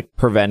like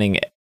preventing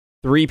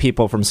 3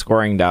 people from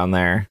scoring down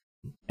there.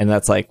 And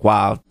that's like,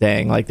 wow,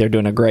 dang, like they're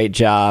doing a great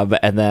job.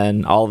 And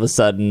then all of a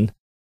sudden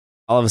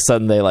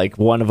they like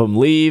one of them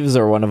leaves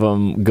or one of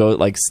them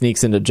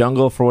sneaks into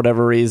jungle for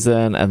whatever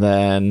reason. And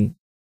then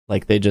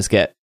like they just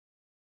get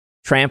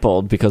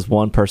trampled because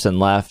one person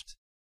left.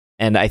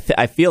 And I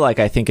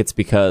think it's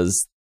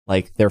because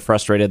like they're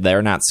frustrated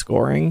they're not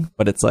scoring,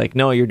 but it's like,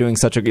 no, you're doing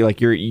such a, like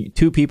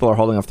 2 people are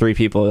holding up 3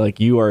 people, like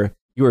you are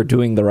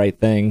doing the right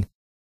thing,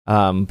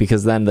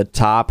 because then the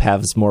top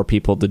has more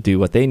people to do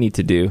what they need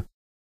to do.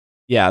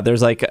 Yeah,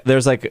 there's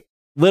like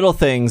little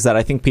things that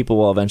I think people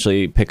will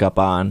eventually pick up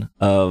on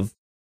of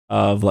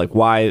like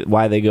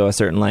why they go a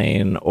certain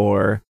lane,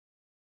 or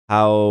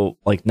how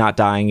like not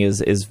dying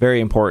is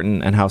very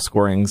important and how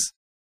scoring's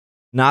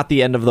not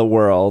the end of the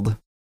world.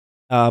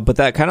 But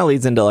that kind of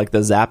leads into like the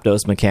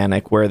Zapdos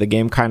mechanic where the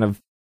game kind of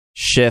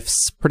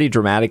shifts pretty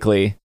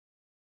dramatically.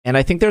 And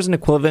I think there's an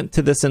equivalent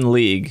to this in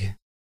League.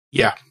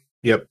 Yeah.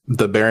 Yep.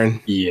 The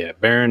Baron. Yeah.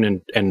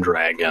 Baron and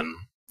Dragon.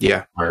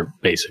 Yeah. Are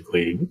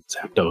basically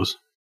Zapdos.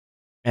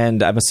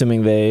 And I'm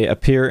assuming they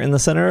appear in the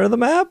center of the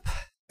map?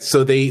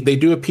 So they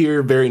do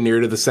appear very near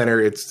to the center.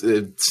 It's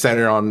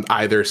center on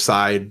either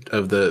side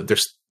of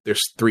there's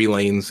 3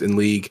 lanes in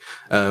League.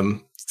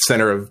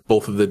 Center of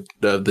both of the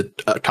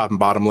top and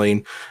bottom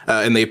lane,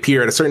 and they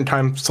appear at a certain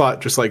time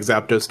slot, just like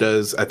Zapdos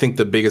does. I think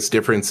the biggest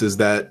difference is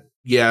that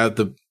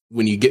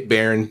when you get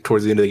Baron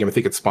towards the end of the game, I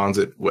think it spawns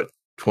at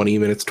 20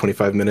 minutes,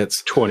 25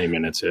 minutes, 20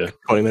 minutes, yeah,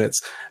 20 minutes.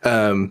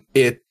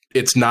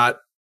 It's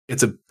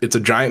a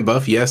giant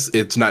buff. Yes,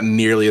 it's not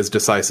nearly as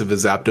decisive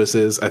as Zapdos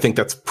is. I think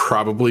that's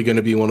probably going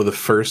to be one of the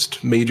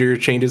first major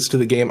changes to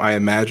the game, I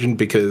imagine,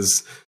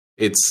 because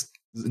it's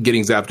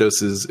getting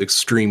Zapdos is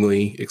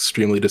extremely,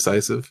 extremely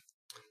decisive.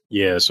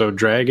 Yeah, so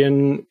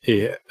Dragon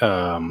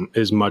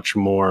is much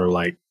more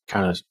like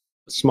kind of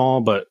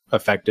small but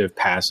effective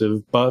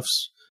passive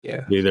buffs.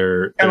 Yeah.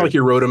 Either kind of like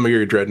your Rotom or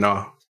your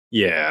Dreadnought.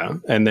 Yeah.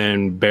 And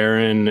then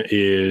Baron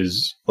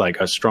is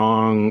like a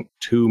strong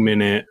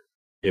 2-minute.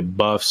 It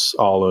buffs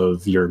all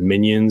of your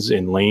minions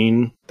in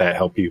lane that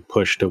help you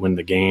push to win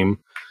the game.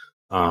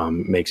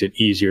 Makes it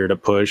easier to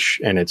push.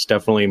 And it's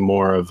definitely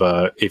more of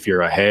a, if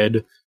you're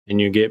ahead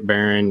and you get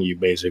Baron, you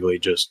basically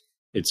just,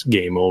 it's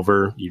game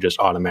over. You just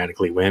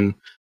automatically win.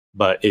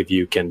 But if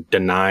you can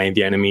deny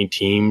the enemy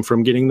team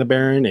from getting the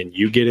Baron and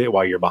you get it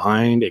while you're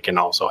behind, it can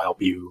also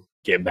help you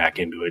get back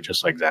into it,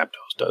 just like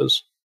Zapdos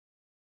does.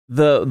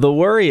 The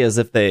worry is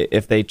if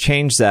they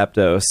change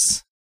Zapdos,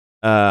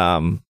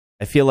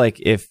 I feel like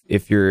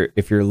if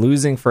you're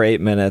losing for 8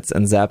 minutes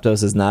and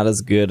Zapdos is not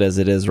as good as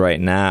it is right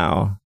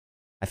now,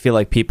 I feel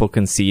like people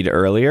concede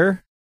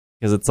earlier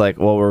because it's like,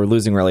 well, we're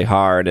losing really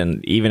hard,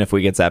 and even if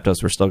we get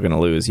Zapdos, we're still going to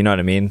lose. You know what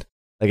I mean?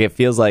 Like, it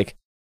feels like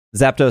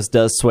Zapdos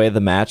does sway the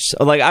match.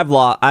 Like,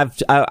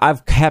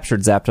 I've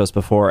captured Zapdos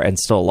before and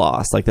still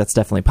lost. Like, that's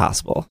definitely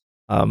possible.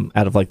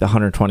 Out of like the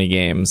 120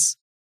 games,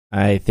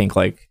 I think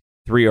like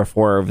 3 or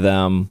 4 of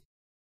them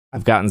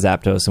I've gotten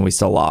Zapdos and we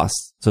still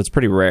lost. So it's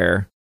pretty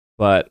rare.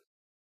 But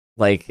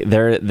like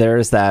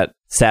there's that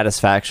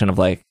satisfaction of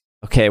like,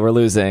 okay, we're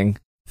losing.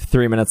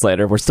 3 minutes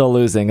later, we're still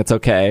losing. It's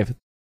okay.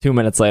 2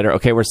 minutes later,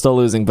 okay, we're still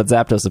losing, but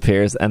Zapdos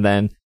appears, and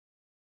then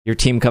your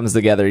team comes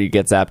together, you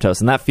get Zapdos,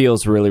 and that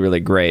feels really, really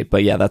great.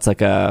 But yeah, that's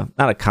like not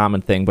a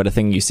common thing, but a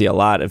thing you see a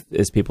lot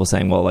is people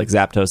saying, well, like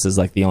Zapdos is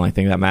like the only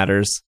thing that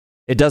matters.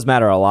 It does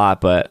matter a lot,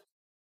 but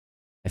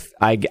if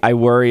I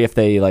worry if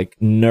they like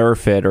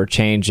nerf it or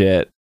change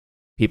it,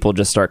 people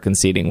just start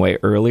conceding way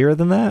earlier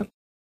than that,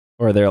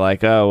 or they're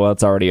like, oh, well,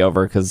 it's already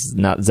over because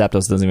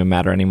Zapdos doesn't even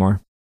matter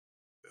anymore.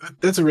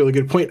 That's a really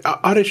good point.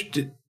 Oddish,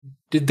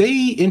 did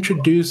they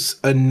introduce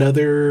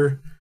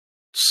another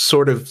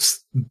sort of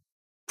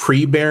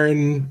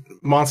pre-Baron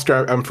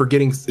monster? I'm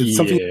forgetting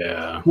something.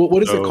 Yeah.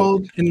 What is it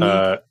called?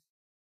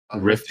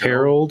 Rift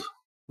Herald.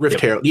 Rift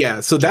Herald.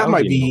 Yeah. So that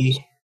might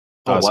be.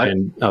 I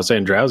was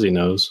saying Drowsy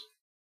knows.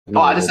 Oh,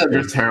 I just said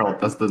Rift Herald.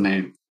 That's the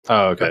name.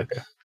 Oh, okay.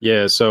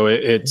 Yeah. So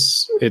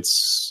it's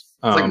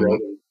like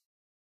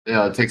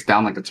yeah, it takes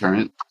down like a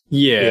turret.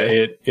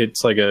 Yeah,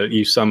 it's like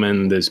you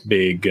summon this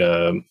big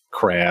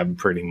crab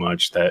pretty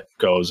much that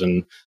goes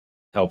and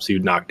helps you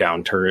knock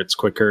down turrets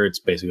quicker. It's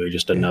basically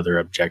just another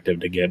objective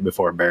to get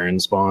before Baron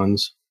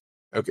spawns.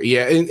 Okay,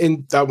 yeah,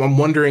 and I'm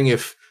wondering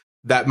if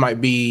that might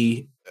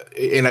be,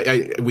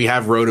 and we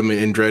have Rotom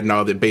and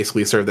Dreadnought that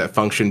basically serve that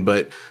function,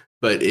 but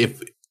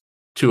if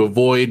to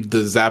avoid the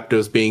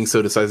Zapdos being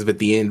so decisive at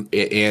the end,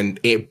 and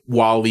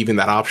while leaving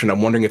that option,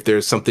 I'm wondering if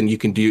there's something you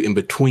can do in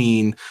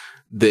between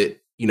that,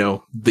 you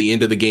know, the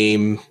end of the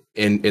game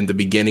and the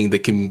beginning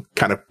that can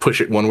kind of push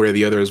it one way or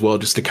the other as well,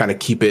 just to kind of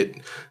keep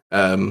it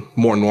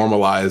more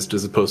normalized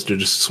as opposed to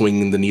just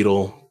swinging the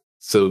needle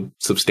so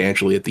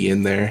substantially at the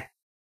end there.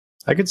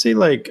 I could see,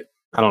 like,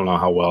 I don't know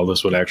how well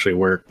this would actually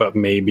work, but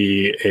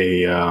maybe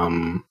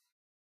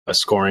a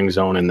scoring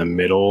zone in the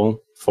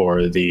middle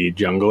for the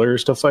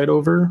junglers to fight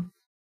over.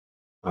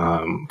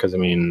 Because, I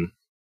mean,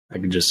 I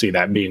could just see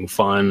that being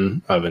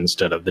fun of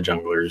instead of the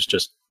junglers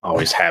just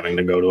always having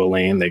to go to a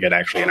lane, they could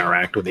actually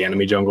interact with the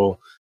enemy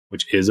jungle,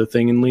 which is a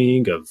thing in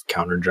League of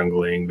counter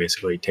jungling,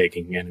 basically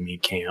taking enemy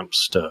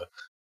camps to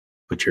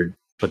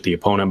put the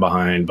opponent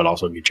behind, but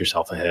also get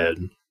yourself ahead.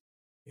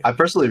 I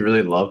personally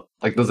really love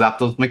like the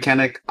Zapdos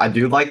mechanic. I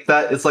do like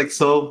that it's like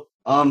so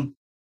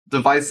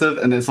divisive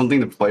and it's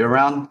something to play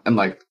around, and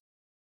like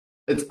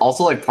it's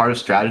also like part of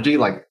strategy.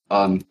 Like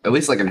at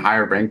least like in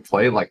higher rank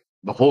play, like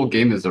the whole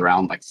game is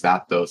around like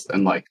Zapdos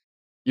and like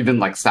even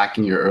like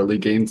sacking your early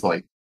game to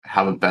like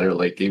have a better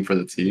late game for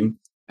the team.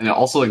 And it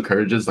also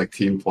encourages like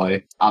team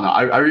play. I don't know.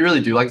 I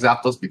really do like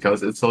Zapdos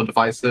because it's so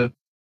divisive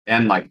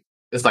and like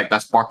it's like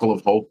that sparkle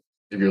of hope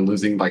if you're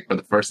losing like for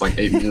the first like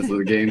 8 minutes of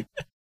the game.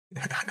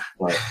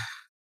 Like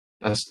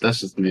that's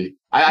just me.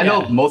 I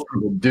know most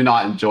people do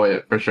not enjoy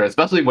it for sure,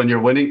 especially when you're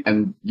winning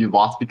and you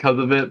lost because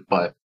of it.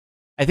 But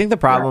I think the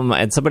problem,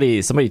 and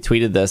somebody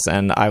tweeted this,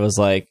 and I was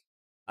like,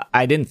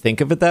 I didn't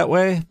think of it that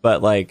way,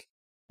 but like,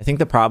 I think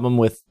the problem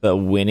with the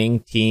winning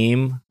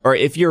team, or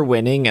if you're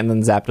winning and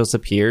then Zapdos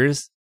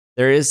appears,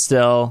 there is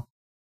still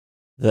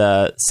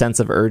the sense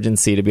of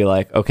urgency to be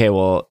like, okay,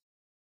 well,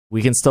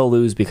 we can still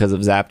lose because of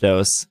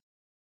Zapdos.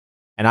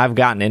 And I've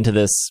gotten into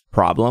this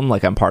problem,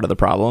 like I'm part of the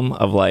problem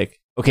of like,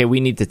 okay, we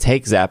need to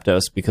take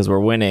Zapdos because we're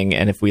winning,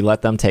 and if we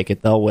let them take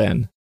it, they'll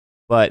win.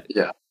 But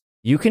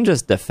you can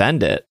just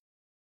defend it.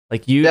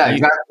 Like you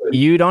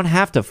don't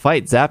have to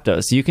fight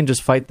Zapdos. You can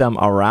just fight them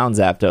around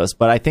Zapdos.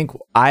 But I think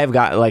I've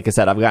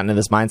gotten in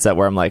this mindset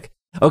where I'm like,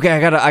 okay,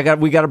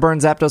 we gotta burn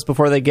Zapdos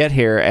before they get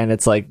here. And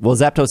it's like, well,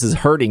 Zapdos is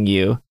hurting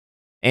you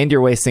and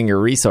you're wasting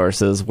your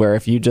resources, where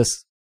if you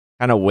just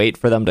kind of wait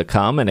for them to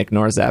come and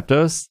ignore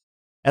Zapdos,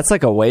 that's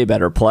like a way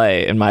better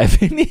play, in my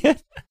opinion.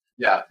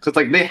 Yeah, because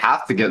like they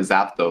have to get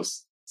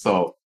Zapdos,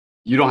 so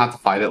you don't have to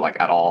fight it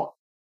like at all.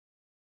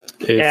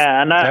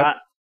 Yeah, and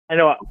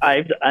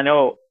I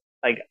know,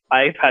 like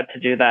I've had to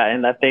do that,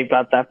 in that they've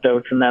got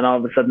Zapdos, and then all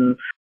of a sudden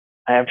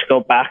I have to go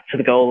back to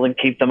the goal and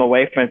keep them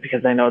away from it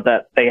because I know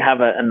that they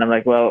have it, and I'm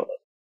like, well,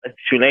 it's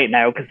too late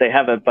now because they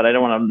have it, but I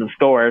don't want them to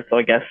score, so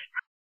I guess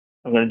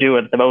I'm going to do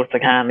it the most I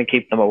can and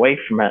keep them away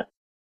from it.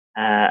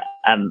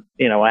 And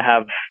you know, I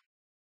have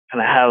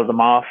kind of held them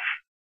off.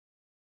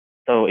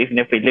 So even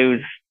if we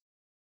lose,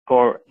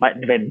 score might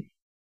have been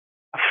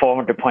a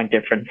 400-point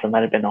difference. It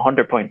might have been a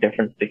 100-point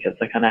difference because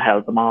I kind of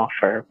held them off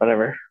or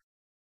whatever.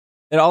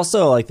 It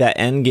also, like, that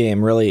end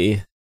game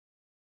really,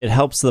 it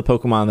helps the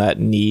Pokemon that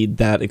need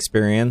that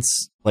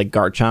experience, like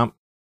Garchomp.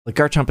 Like,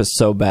 Garchomp is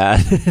so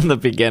bad in the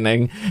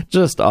beginning,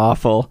 just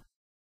awful.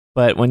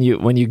 But when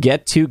you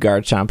get to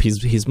Garchomp,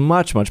 he's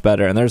much, much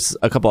better. And there's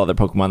a couple other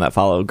Pokemon that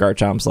follow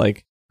Garchomp's,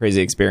 like,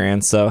 crazy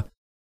experience. So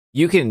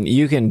you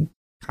can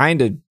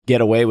kind of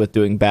get away with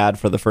doing bad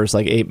for the first,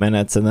 like, 8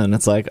 minutes, and then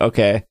it's like,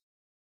 okay,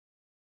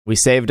 we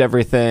saved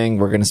everything.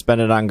 We're going to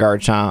spend it on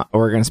Garchomp,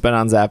 or we're going to spend it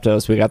on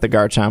Zapdos. We got the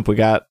Garchomp. We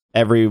got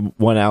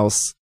everyone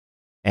else,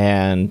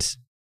 and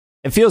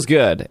it feels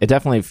good. It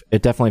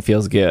definitely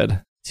feels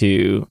good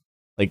to,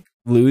 like,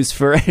 lose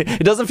for.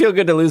 It doesn't feel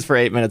good to lose for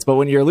 8 minutes, but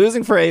when you're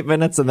losing for 8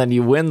 minutes and then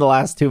you win the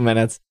last 2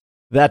 minutes,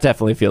 that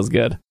definitely feels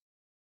good.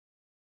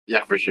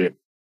 Yeah, for sure.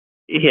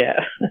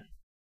 Yeah. Do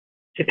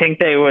you think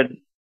they would,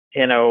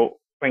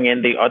 bring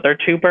in the other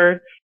two birds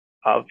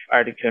of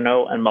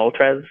Articuno and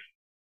Moltres,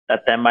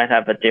 that then might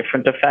have a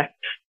different effect?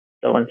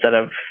 So instead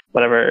of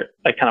whatever,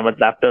 like kind of what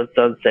Zapdos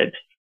does, they'd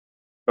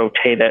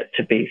rotate it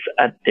to be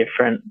a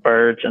different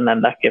bird, and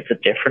then that gives a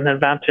different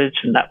advantage,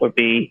 and that would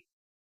be,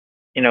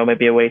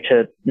 maybe a way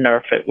to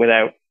nerf it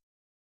without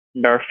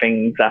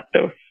nerfing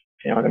Zapdos.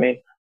 You know what I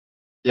mean?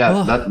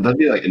 Yeah, that'd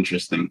be like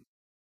interesting.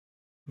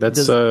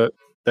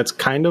 That's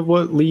kind of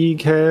what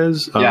League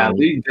has. Yeah,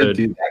 League did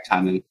do that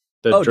kind of.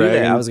 Do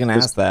they? I was going to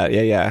ask that.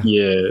 Yeah.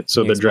 Yeah.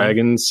 So the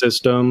dragon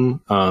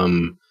system,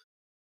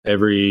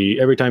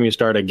 every time you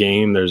start a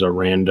game, there's a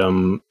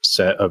random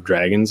set of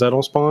dragons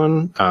that'll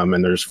spawn.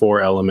 And there's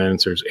 4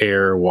 elements. There's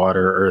air,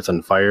 water, earth,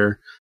 and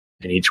fire.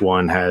 And each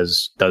one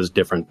does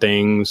different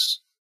things.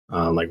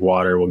 Like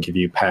water will give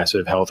you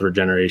passive health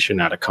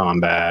regeneration out of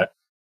combat.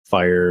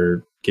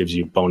 Fire gives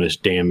you bonus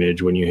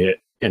damage when you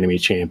hit enemy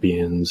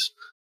champions.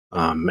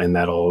 And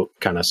that'll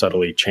kind of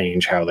subtly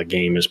change how the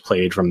game is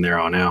played from there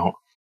on out.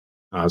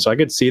 So I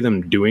could see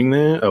them doing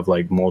that, of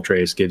like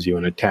Moltres gives you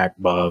an attack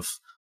buff.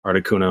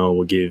 Articuno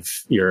will give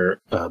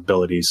your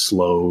abilities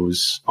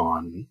slows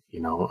on a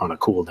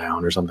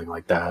cooldown or something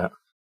like that.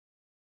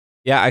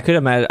 Yeah, I could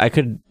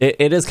imagine.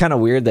 It is kind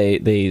of weird.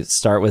 They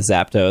start with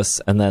Zapdos,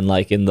 and then,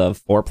 like, in the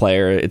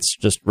 4-player, it's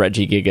just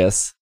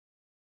Regigigas.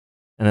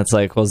 And it's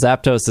like, well,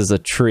 Zapdos is a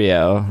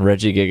trio.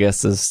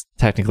 Regigigas is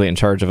technically in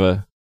charge of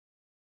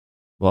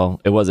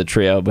it was a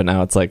trio, but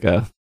now it's like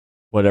a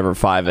whatever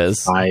 5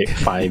 is.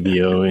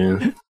 5-io,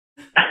 yeah.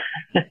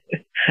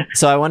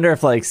 So I wonder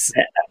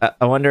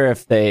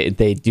if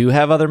they do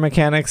have other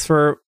mechanics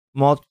for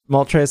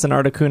Moltres and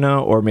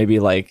Articuno, or maybe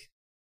like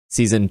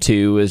Season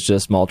 2 is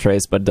just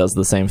Moltres but does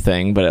the same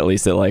thing, but at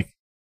least it, like,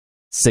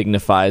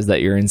 signifies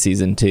that you're in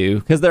Season 2,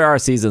 because there are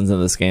seasons in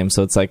this game,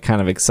 so it's, like,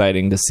 kind of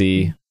exciting to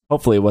see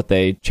hopefully what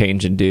they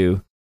change and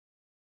do.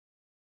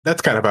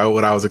 That's kind of about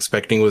what I was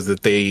expecting, was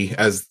that they,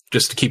 as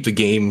just to keep the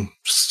game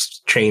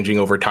changing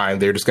over time,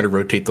 they're just going to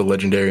rotate the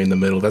legendary in the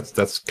middle.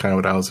 That's kind of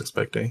what I was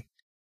expecting.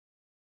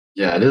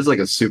 Yeah, it is like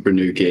a super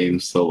new game,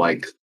 so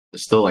like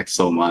there's still like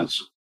so much.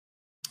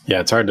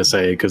 Yeah, it's hard to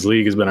say because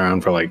League has been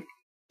around for like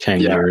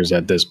 10 years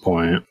at this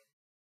point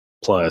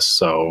plus,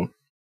 so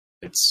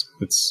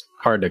it's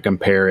hard to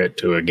compare it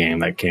to a game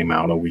that came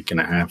out a week and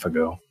a half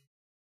ago.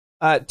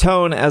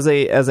 Tone, as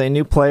a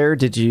new player,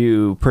 did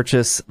you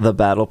purchase the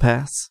Battle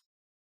Pass?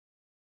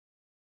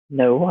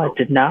 No, I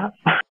did not.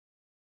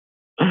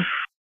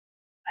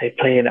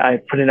 I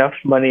put enough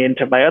money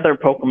into my other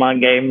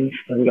Pokemon games.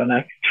 I'm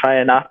gonna try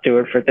and not do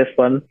it for this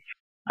one.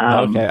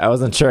 Okay, I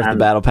wasn't sure if the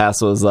Battle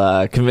Pass was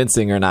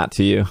convincing or not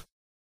to you.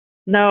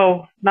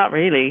 No, not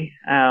really.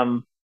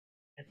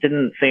 It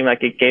didn't seem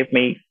like it gave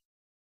me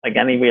like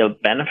any real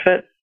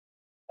benefit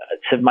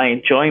to my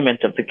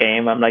enjoyment of the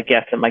game. I'm like,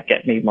 yes, it might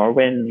get me more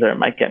wins or it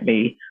might get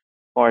me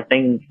more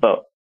things,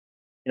 but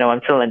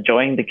I'm still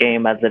enjoying the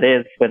game as it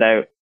is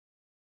without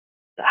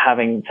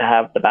having to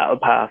have the Battle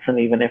Pass. And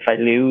even if I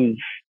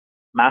lose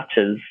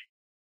matches,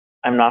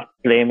 I'm not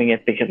blaming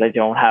it because I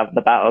don't have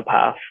the Battle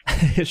Pass.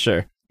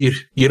 Sure.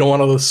 You don't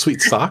want all those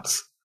sweet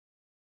socks?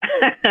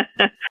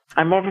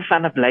 I'm more of a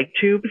fan of leg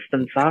tubes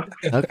than socks.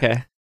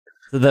 Okay.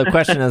 So the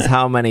question is,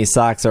 how many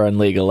socks are in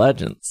League of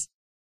Legends?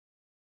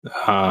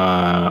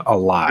 A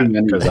lot,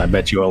 because I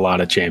bet you a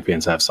lot of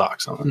champions have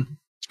socks on.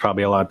 There's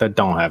probably a lot that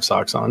don't have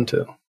socks on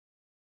too.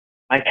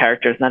 My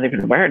character's not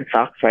even wearing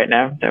socks right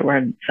now. They're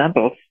wearing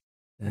sandals.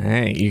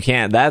 Hey, you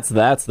can't. That's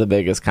the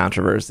biggest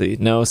controversy.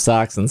 No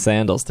socks and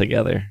sandals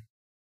together.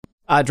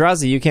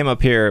 Drazi, you came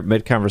up here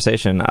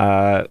mid-conversation.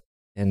 Sorry,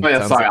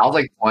 I was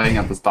like playing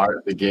at the start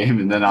of the game,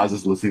 and then I was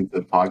just listening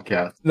to the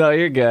podcast. No,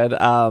 you're good.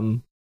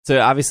 So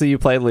obviously you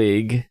play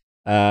League.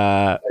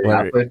 I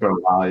played for a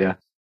while, yeah.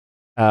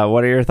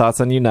 What are your thoughts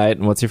on Unite,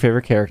 and what's your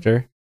favorite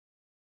character?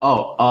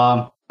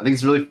 I think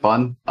it's really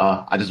fun.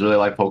 I just really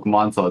like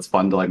Pokemon, so it's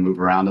fun to like move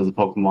around as a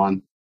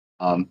Pokemon.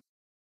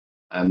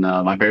 And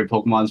my favorite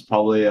Pokemon is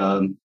probably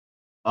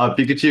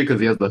Pikachu because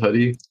he has the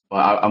hoodie.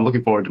 But I'm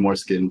looking forward to more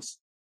skins.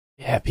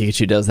 Yeah,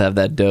 Pikachu does have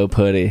that dope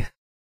hoodie.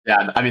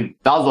 Yeah, I mean,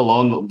 that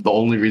was the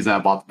only reason I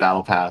bought the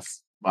Battle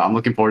Pass. But I'm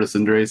looking forward to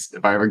Cinderace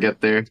if I ever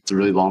get there. It's a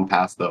really long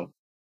pass, though.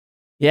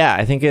 Yeah,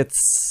 I think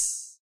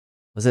it's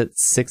was it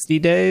 60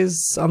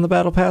 days on the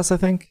battle pass, I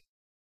think?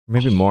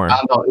 Maybe more.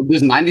 I don't know.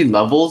 There's 90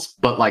 levels,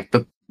 but like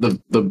the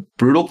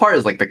brutal part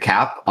is like the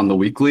cap on the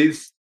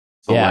weeklies.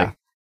 So like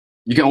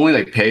you can only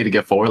like pay to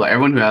get forward. Like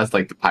everyone who has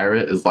like the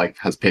pirate is like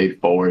has paid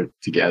forward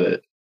to get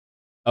it.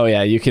 Oh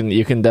yeah, you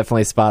can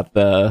definitely spot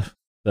the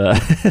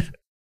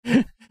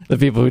the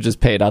people who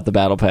just paid out the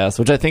battle pass,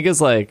 which I think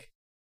is like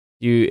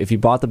if you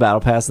bought the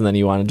battle pass and then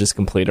you want to just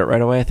complete it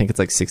right away, I think it's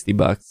like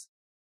 $60.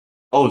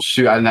 Oh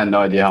shoot, I had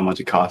no idea how much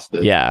it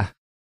costed. Yeah.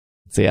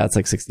 So yeah, it's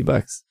like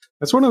 $60.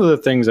 That's one of the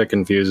things that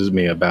confuses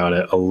me about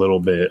it a little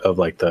bit, of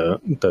like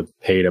the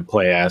pay to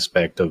play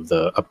aspect of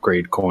the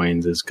upgrade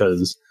coins, is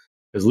because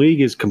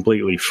League is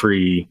completely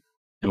free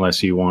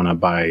unless you want to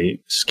buy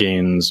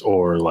skins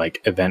or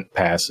like event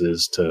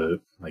passes to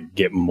like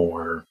get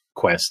more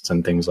quests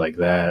and things like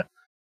that.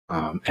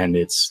 And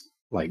it's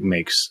like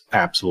makes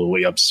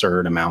absolutely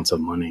absurd amounts of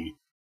money.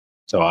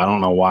 So I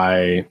don't know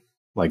why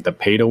like the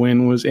pay to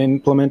win was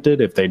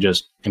implemented. If they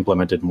just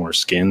implemented more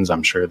skins,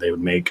 I'm sure they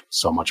would make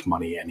so much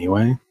money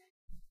anyway.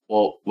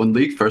 Well, when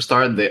League first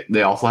started,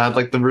 they also had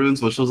like the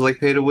runes, which was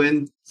like pay to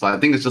win. So I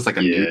think it's just like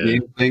a new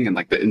game thing, and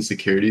like the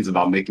insecurities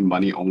about making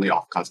money only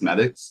off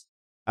cosmetics.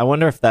 I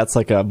wonder if that's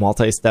like a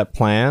multi-step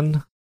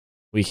plan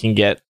we can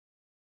get.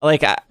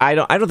 Like I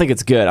don't think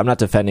it's good. I'm not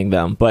defending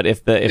them, but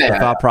if the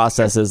thought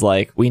process is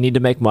like we need to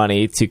make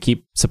money to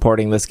keep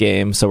supporting this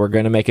game, so we're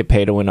going to make it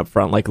pay to win up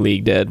front, like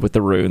League did with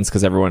the runes,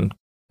 because everyone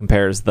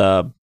compares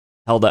the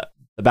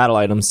battle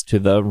items to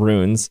the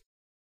runes,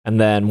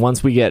 and then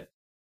once we get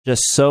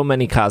just so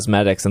many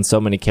cosmetics and so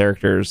many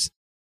characters,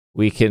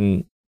 we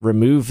can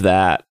remove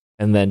that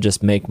and then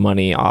just make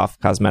money off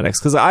cosmetics.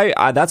 Because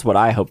I that's what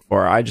I hoped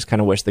for. I just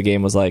kind of wish the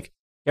game was like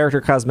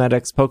character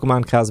cosmetics,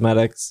 Pokemon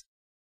cosmetics.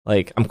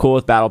 Like, I'm cool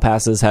with battle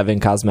passes having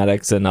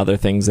cosmetics and other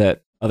things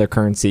that other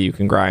currency you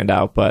can grind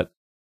out, but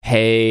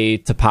pay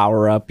to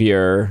power up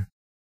your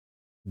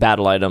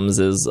battle items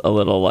is a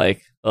little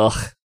like,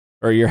 ugh.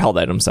 Or your held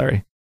items,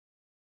 sorry.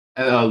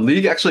 And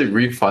League actually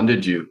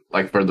refunded you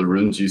like for the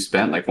runes you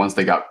spent, like once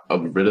they got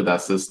rid of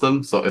that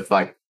system. So it's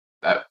like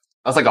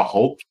that's like a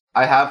hope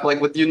I have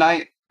like with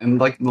Unite in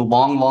like the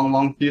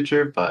long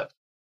future. But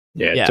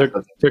it took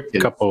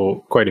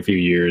quite a few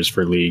years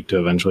for League to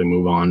eventually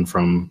move on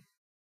from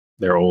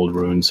their old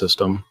rune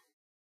system.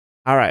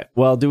 All right.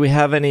 Well, do we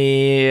have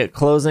any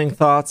closing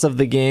thoughts of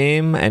the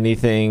game?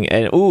 Anything?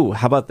 And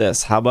how about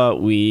this? How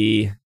about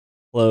we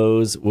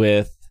close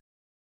with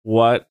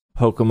what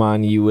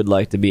Pokemon you would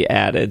like to be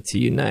added to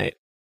Unite?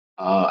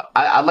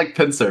 I like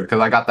Pinsir because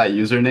I got that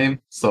username,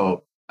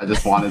 so I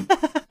just wanted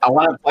I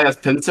want to play as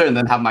Pinsir and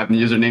then have my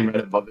username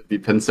right above it be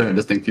Pinsir, and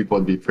just think people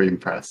would be pretty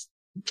impressed.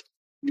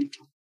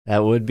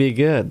 That would be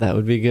good. That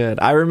would be good.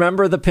 I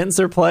remember the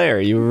Pinsir player.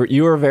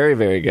 You were very,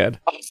 very good.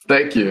 Oh,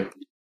 thank you.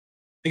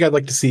 I think I'd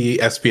like to see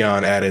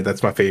Espeon added.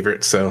 That's my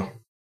favorite, so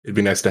it'd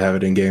be nice to have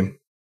it in game.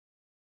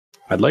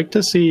 I'd like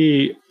to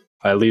see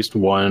at least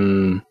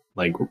one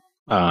like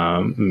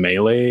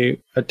melee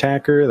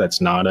attacker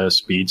that's not a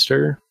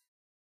speedster.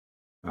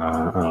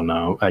 I don't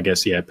know. I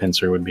guess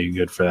Pinsir would be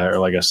good for that, or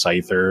like a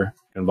Scyther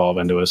evolve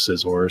into a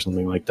Scizor or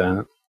something like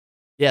that.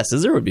 Yeah,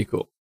 Scizor would be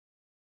cool.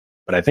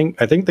 But I think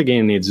the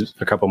game needs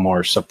a couple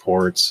more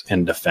supports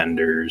and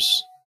defenders.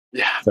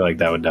 Yeah, I feel like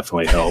that would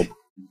definitely help.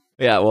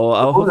 Yeah,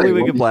 well, hopefully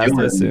we can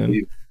Blastoise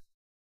soon.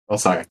 Oh,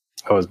 sorry.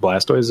 Oh, is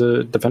Blastoise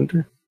a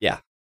defender? Yeah.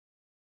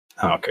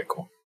 Oh, okay,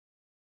 cool.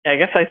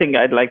 Yeah, I think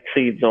I'd like to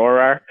see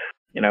Zoroark.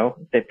 You know,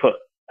 they put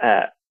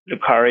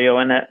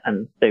Lucario in it,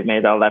 and they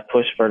made all that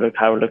push for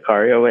how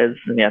Lucario is,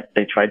 and yet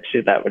they tried to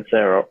do that with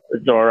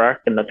Zoroark,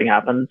 and nothing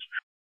happened.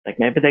 Like,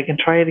 maybe they can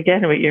try it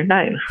again with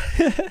Unite.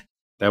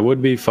 That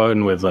would be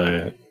fun with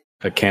a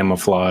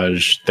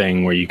camouflage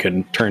thing where you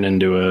could turn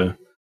into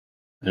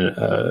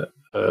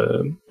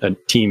a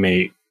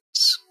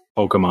teammate's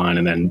Pokemon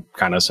and then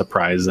kind of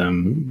surprise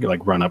them,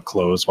 like run up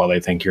close while they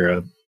think you're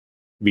a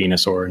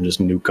Venusaur and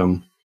just nuke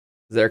them.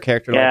 Is there a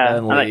character like that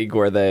in League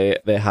where they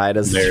hide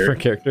as a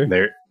different character?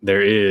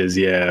 There is,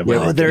 yeah.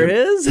 Oh, there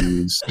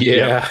is?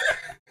 Yeah.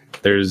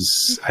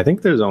 I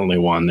think there's only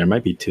one. There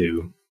might be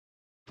two.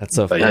 That's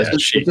so funny. Yeah,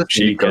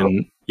 she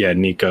can. Yeah,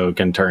 Nico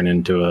can turn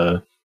into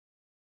a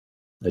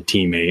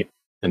teammate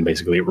and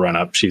basically run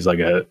up. She's like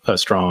a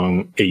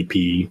strong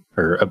AP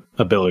or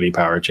ability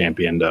power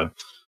champion to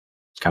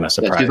kind of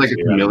surprise. She's like a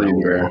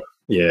chameleon.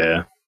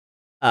 Yeah.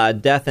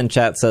 Death in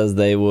chat says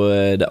they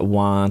would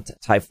want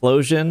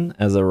Typhlosion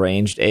as a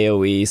ranged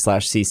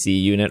AoE/CC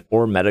unit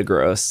or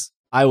Metagross.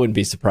 I wouldn't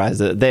be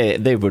surprised that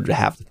they would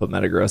have to put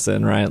Metagross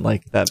in, right?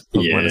 Like that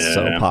Pokemon is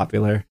so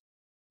popular.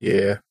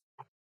 Yeah.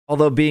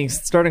 Although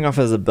starting off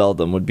as a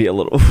Beldum would be a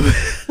little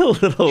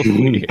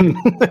weird.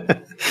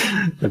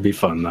 That'd be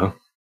fun though.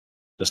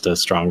 Just a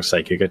strong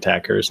psychic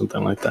attacker or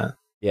something like that.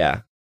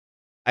 Yeah.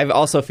 I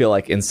also feel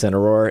like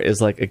Incineroar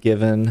is like a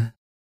given.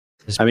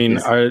 I mean,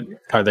 are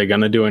they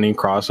going to do any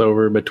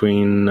crossover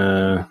between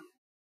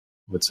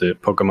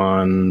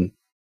Pokemon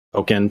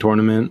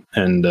tournament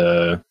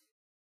and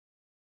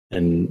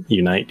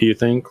Unite? Do you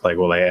think? Like,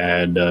 will they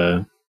add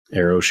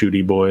Arrow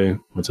Shooty Boy?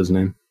 What's his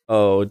name?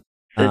 Oh,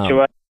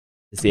 Decidueye.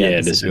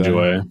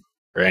 Decidueye.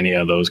 Or any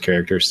of those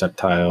characters,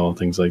 Sceptile,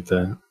 things like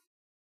that.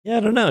 Yeah, I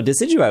don't know.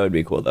 Decidueye would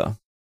be cool, though.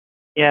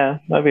 Yeah,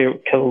 that'd be a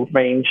cool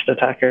ranged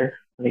attacker.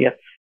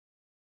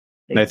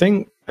 And I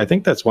think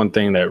that's one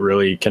thing that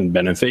really can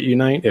benefit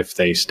Unite if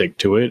they stick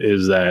to it,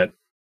 is that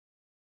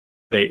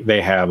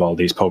they have all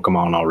these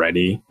Pokemon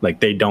already. Like,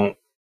 they don't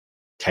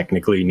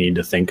technically need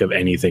to think of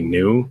anything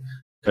new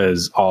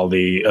because all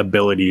the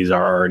abilities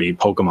are already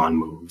Pokemon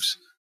moves.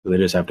 So they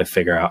just have to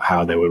figure out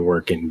how they would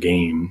work in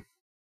game.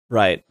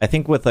 Right. I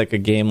think with like a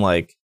game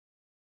like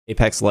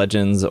Apex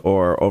Legends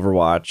or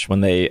Overwatch,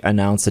 when they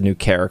announce a new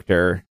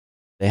character,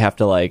 they have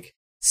to like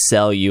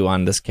sell you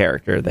on this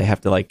character. They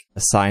have to like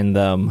assign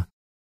them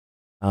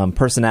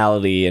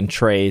personality and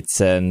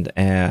traits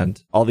and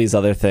all these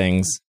other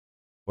things.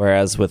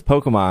 Whereas with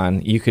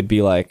Pokemon, you could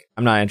be like,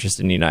 I'm not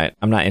interested in Unite.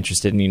 I'm not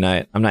interested in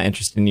Unite. I'm not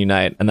interested in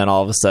Unite. And then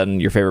all of a sudden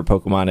your favorite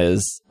Pokemon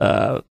is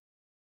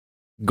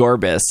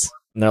Gorbis.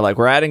 And they're like,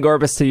 we're adding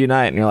Gorbis to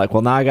Unite. And you're like,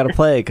 well, now I got to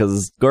play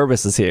because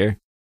Gorbis is here.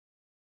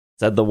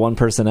 Said the one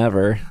person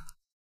ever.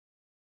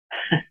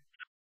 Do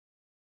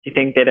you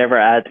think they'd ever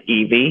add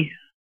Eevee?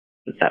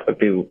 Because that would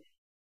be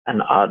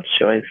an odd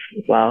choice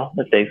as well,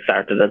 if they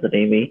started as an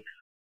Eevee.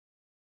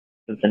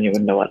 Because then you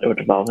wouldn't know what it would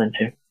evolve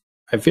into.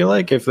 I feel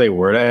like if they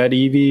were to add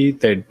Eevee,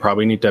 they'd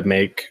probably need to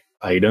make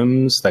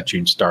items that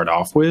you'd start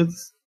off with.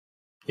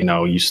 You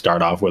know, you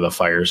start off with a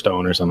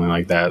Firestone or something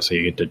like that, so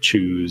you get to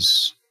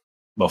choose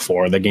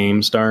before the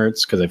game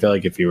starts. Because I feel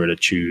like if you were to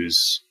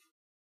choose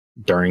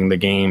during the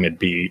game, it'd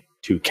be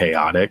too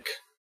chaotic.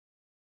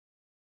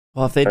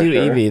 Well, if they do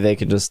Eevee, they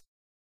could just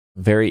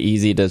very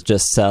easy to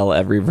just sell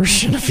every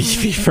version of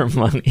Eevee for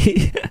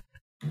money.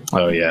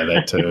 Oh yeah,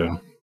 that too.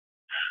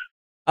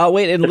 Oh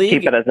wait, in Just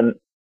League, keep it as an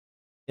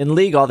in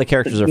League, all the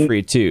characters are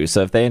free too.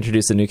 So if they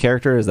introduce a new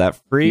character, is that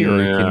free or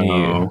can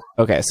you?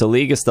 Okay, so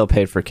League is still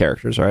paid for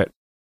characters, right?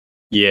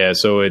 Yeah,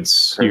 so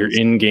it's your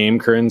in-game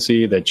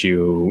currency that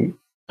you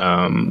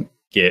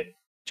get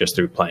just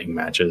through playing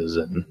matches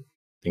and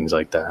things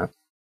like that.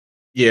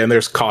 Yeah, and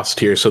there's cost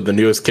tier. So the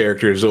newest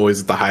character is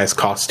always the highest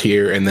cost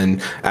tier, and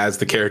then as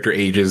the character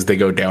ages, they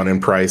go down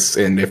in price.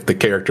 And if the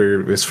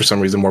character is for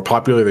some reason more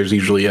popular, there's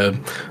usually a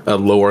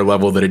lower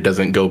level that it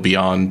doesn't go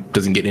beyond,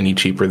 doesn't get any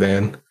cheaper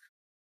than.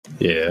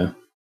 Yeah,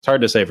 it's hard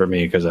to say for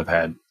me because I've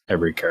had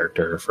every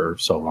character for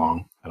so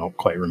long. I don't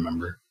quite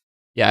remember.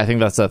 Yeah, I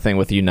think that's the thing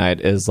with Unite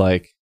is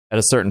like at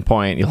a certain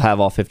point, you'll have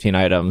all 15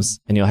 items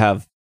and you'll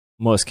have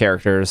most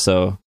characters.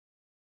 So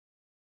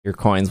your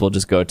coins will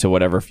just go to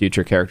whatever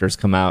future characters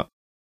come out.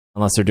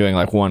 Unless they're doing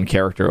like one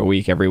character a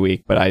week every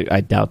week, but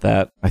I doubt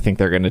that. I think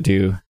they're going to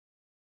do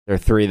their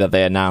 3 that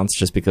they announced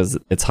just because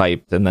it's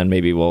hyped, and then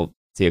maybe we'll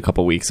see a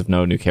couple weeks of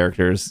no new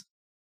characters.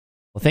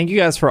 Well, thank you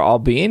guys for all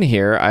being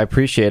here. I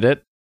appreciate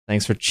it.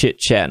 Thanks for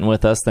chit-chatting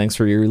with us. Thanks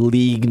for your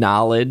League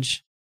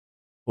knowledge.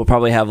 We'll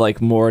probably have like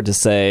more to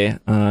say.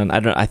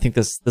 I think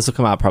this will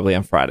come out probably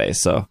on Friday,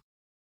 so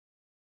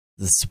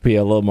this will be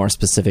a little more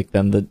specific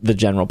than the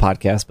general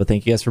podcast. But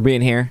thank you guys for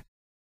being here.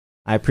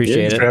 I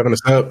appreciate it. Thanks for having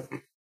us up.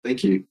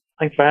 Thank you.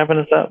 Thanks for having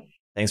us up.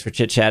 Thanks for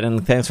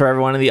chit-chatting. Thanks for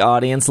everyone in the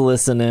audience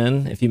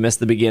listening. If you missed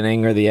the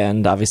beginning or the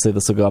end, obviously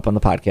this will go up on the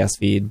podcast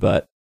feed,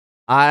 but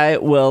I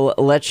will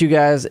let you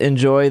guys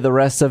enjoy the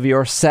rest of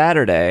your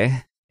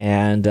Saturday,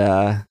 and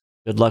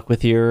good luck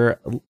with your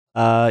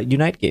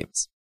Unite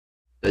games.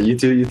 Yeah, you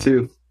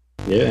too.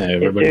 Yeah,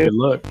 everybody, good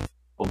luck.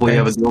 Hopefully you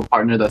have a dual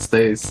partner that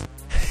stays.